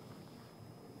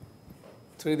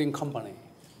 trading company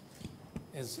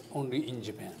is only in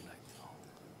Japan right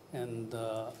now. And,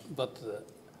 but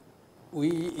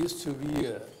we used to be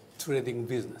a trading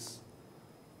business.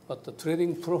 But the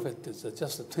trading profit is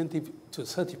just 20 to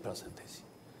 30%.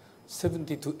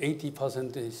 70 to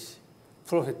 80%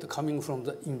 profit coming from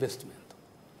the investment.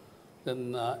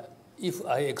 Then if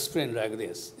I explain like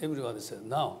this, everybody says,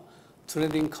 now,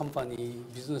 trading company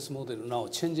business model now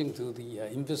changing to the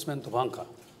investment banker.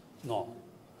 No,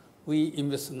 we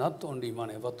invest not only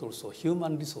money, but also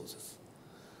human resources.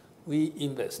 We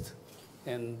invest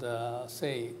and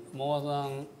say more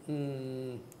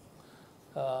than,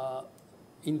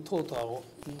 in total,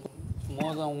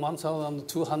 more than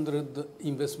 1,200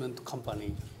 investment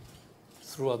company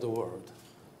throughout the world.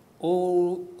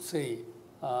 All say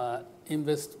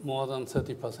invest more than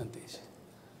 30%.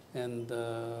 And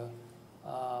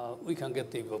we can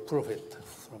get the profit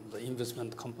from the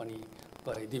investment company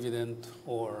by dividend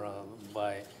or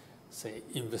by, say,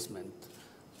 investment.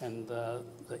 And the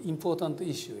important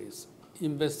issue is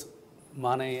invest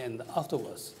money and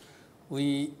afterwards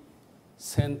we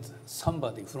send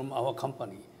somebody from our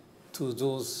company to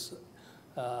those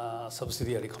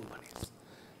subsidiary companies.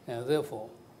 And therefore,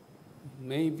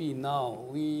 maybe now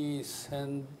we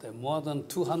send more than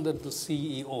 200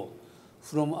 CEO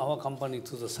from our company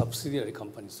to the subsidiary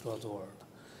companies throughout the world.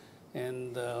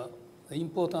 And the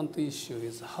important issue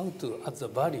is how to add the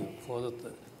value for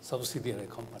the subsidiary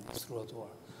companies throughout the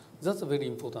world. That's a very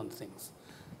important thing.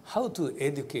 How to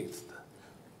educate the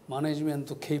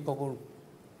management capable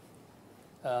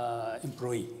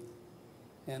employee.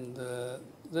 And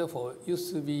therefore,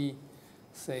 used to be,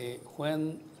 say,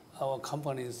 when our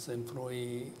companies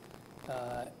employ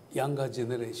younger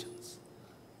generations,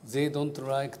 they don't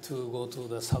like to go to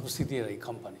the subsidiary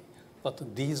company.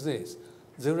 But these days,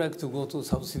 they like to go to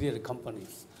subsidiary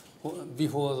companies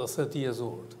before the 30 years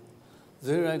old.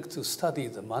 They like to study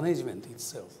the management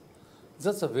itself.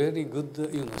 That's a very good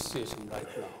situation right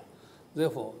now.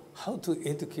 Therefore, how to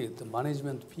educate the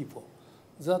management people,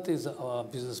 that is our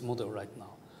business model right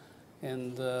now.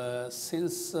 And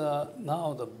since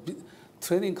now the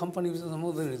trading company business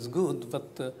model is good,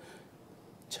 but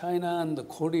China and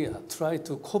Korea try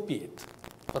to copy it,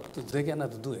 but they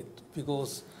cannot do it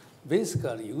because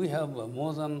basically we have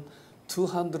more than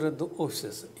 200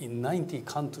 offices in 90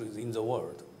 countries in the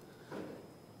world.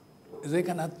 They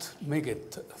cannot make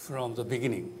it from the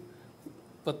beginning.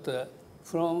 But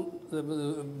from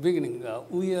the beginning,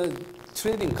 we are a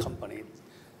trading company.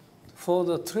 For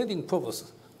the trading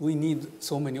purpose, we need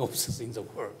so many offices in the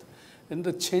world. And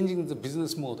changing the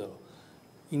business model,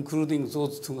 including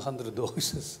those 200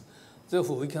 offices.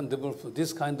 Therefore, we can develop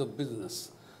this kind of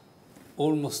business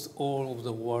almost all over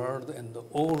the world and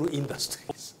all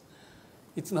industries.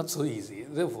 It's not so easy.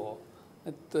 Therefore,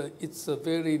 It's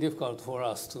very difficult for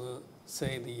us to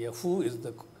say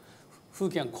who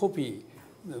can copy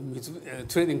the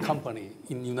trading company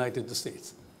in United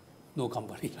States. No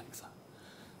company like that.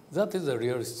 That is the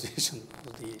real situation.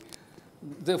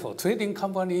 Therefore, trading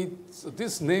company,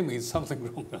 this name is something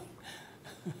wrong.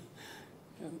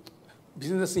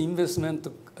 Business investment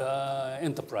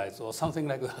enterprise or something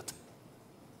like that.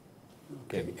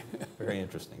 Okay, very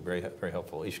interesting, very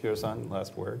helpful. Ishiguro-san,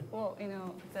 last word. Well,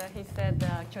 he said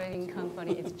the trading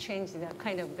company is changed the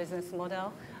kind of business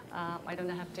model. I don't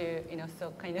have to,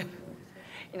 so kind of,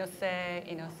 say,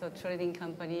 so trading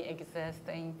company exists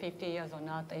in 50 years or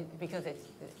not because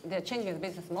they're changing the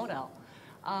business model.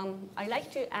 I'd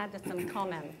like to add some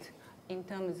comment in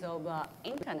terms of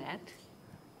internet.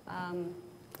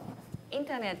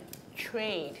 Internet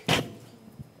trade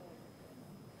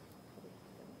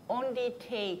only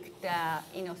take the,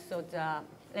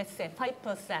 let's say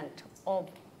 5% of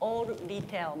all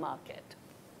retail market,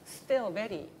 still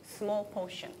very small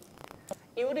portion.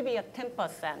 It would be a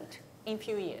 10% in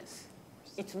few years.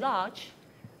 It's large,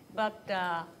 but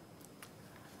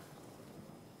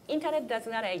internet does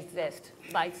not exist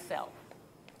by itself.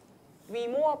 We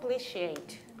more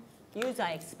appreciate user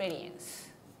experience.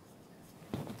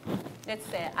 Let's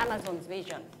say Amazon's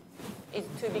vision is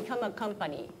to become a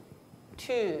company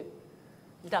to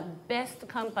the best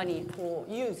company for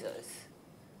users.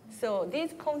 So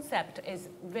this concept is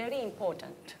very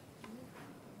important.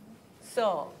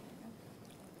 So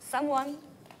someone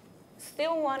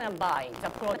still want to buy the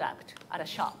product at a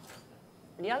shop,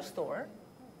 real store,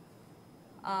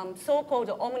 so-called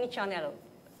omnichannel.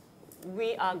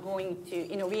 We are going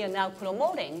to, we are now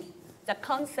promoting. The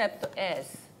concept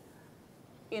is,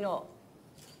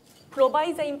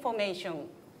 provide the information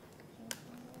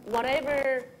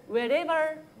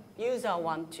wherever user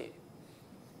want to,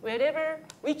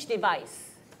 which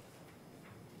device,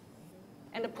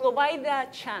 and provide the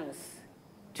chance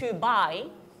to buy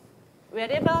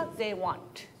wherever they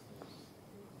want,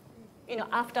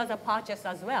 after the purchase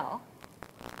as well.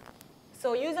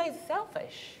 So user is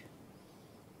selfish.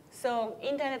 So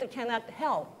internet cannot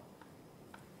help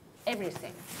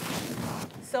everything.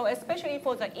 So especially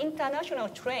for the international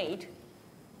trade,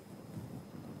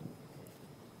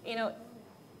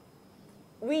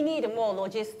 we need more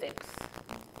logistics.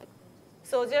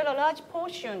 So there are a large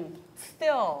portion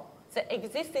still the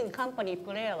existing company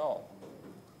play a role.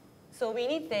 So we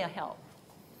need their help.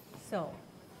 So.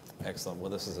 Excellent. Well,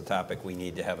 this is a topic we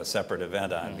need to have a separate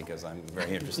event on because I'm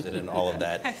very interested in all of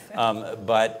that.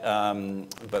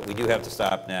 But we do have to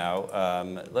stop now.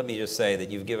 Let me just say that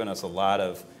you've given us a lot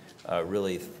of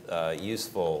really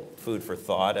useful food for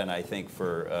thought, and I think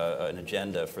for an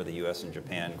agenda for the U.S. and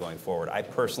Japan going forward. I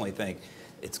personally think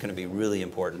it's going to be really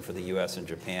important for the U.S. and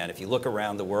Japan. If you look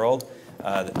around the world,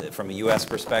 from a U.S.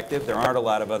 perspective, there aren't a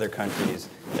lot of other countries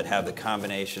that have the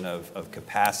combination of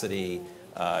capacity,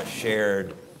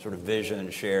 shared sort of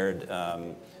vision, shared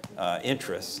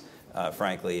interests,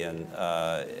 frankly, and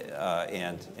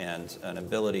an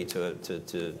ability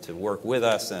to work with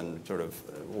us and sort of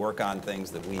work on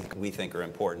things that we think are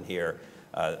important here,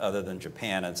 other than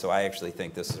Japan. And so I actually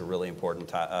think this is a really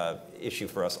important issue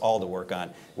for us all to work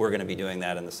on. We're going to be doing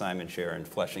that in the Simon Chair and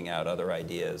fleshing out other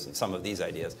ideas and some of these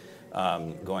ideas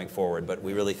going forward. But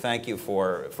we really thank you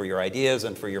for your ideas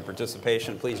and for your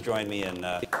participation. Please join me in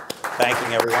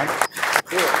thanking everyone.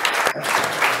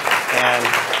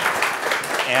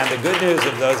 And the good news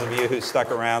of those of you who stuck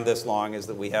around this long is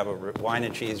that we have a wine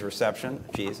and cheese reception.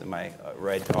 Cheese, am I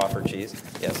right to offer cheese?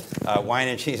 Yes. Wine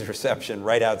and cheese reception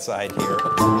right outside here.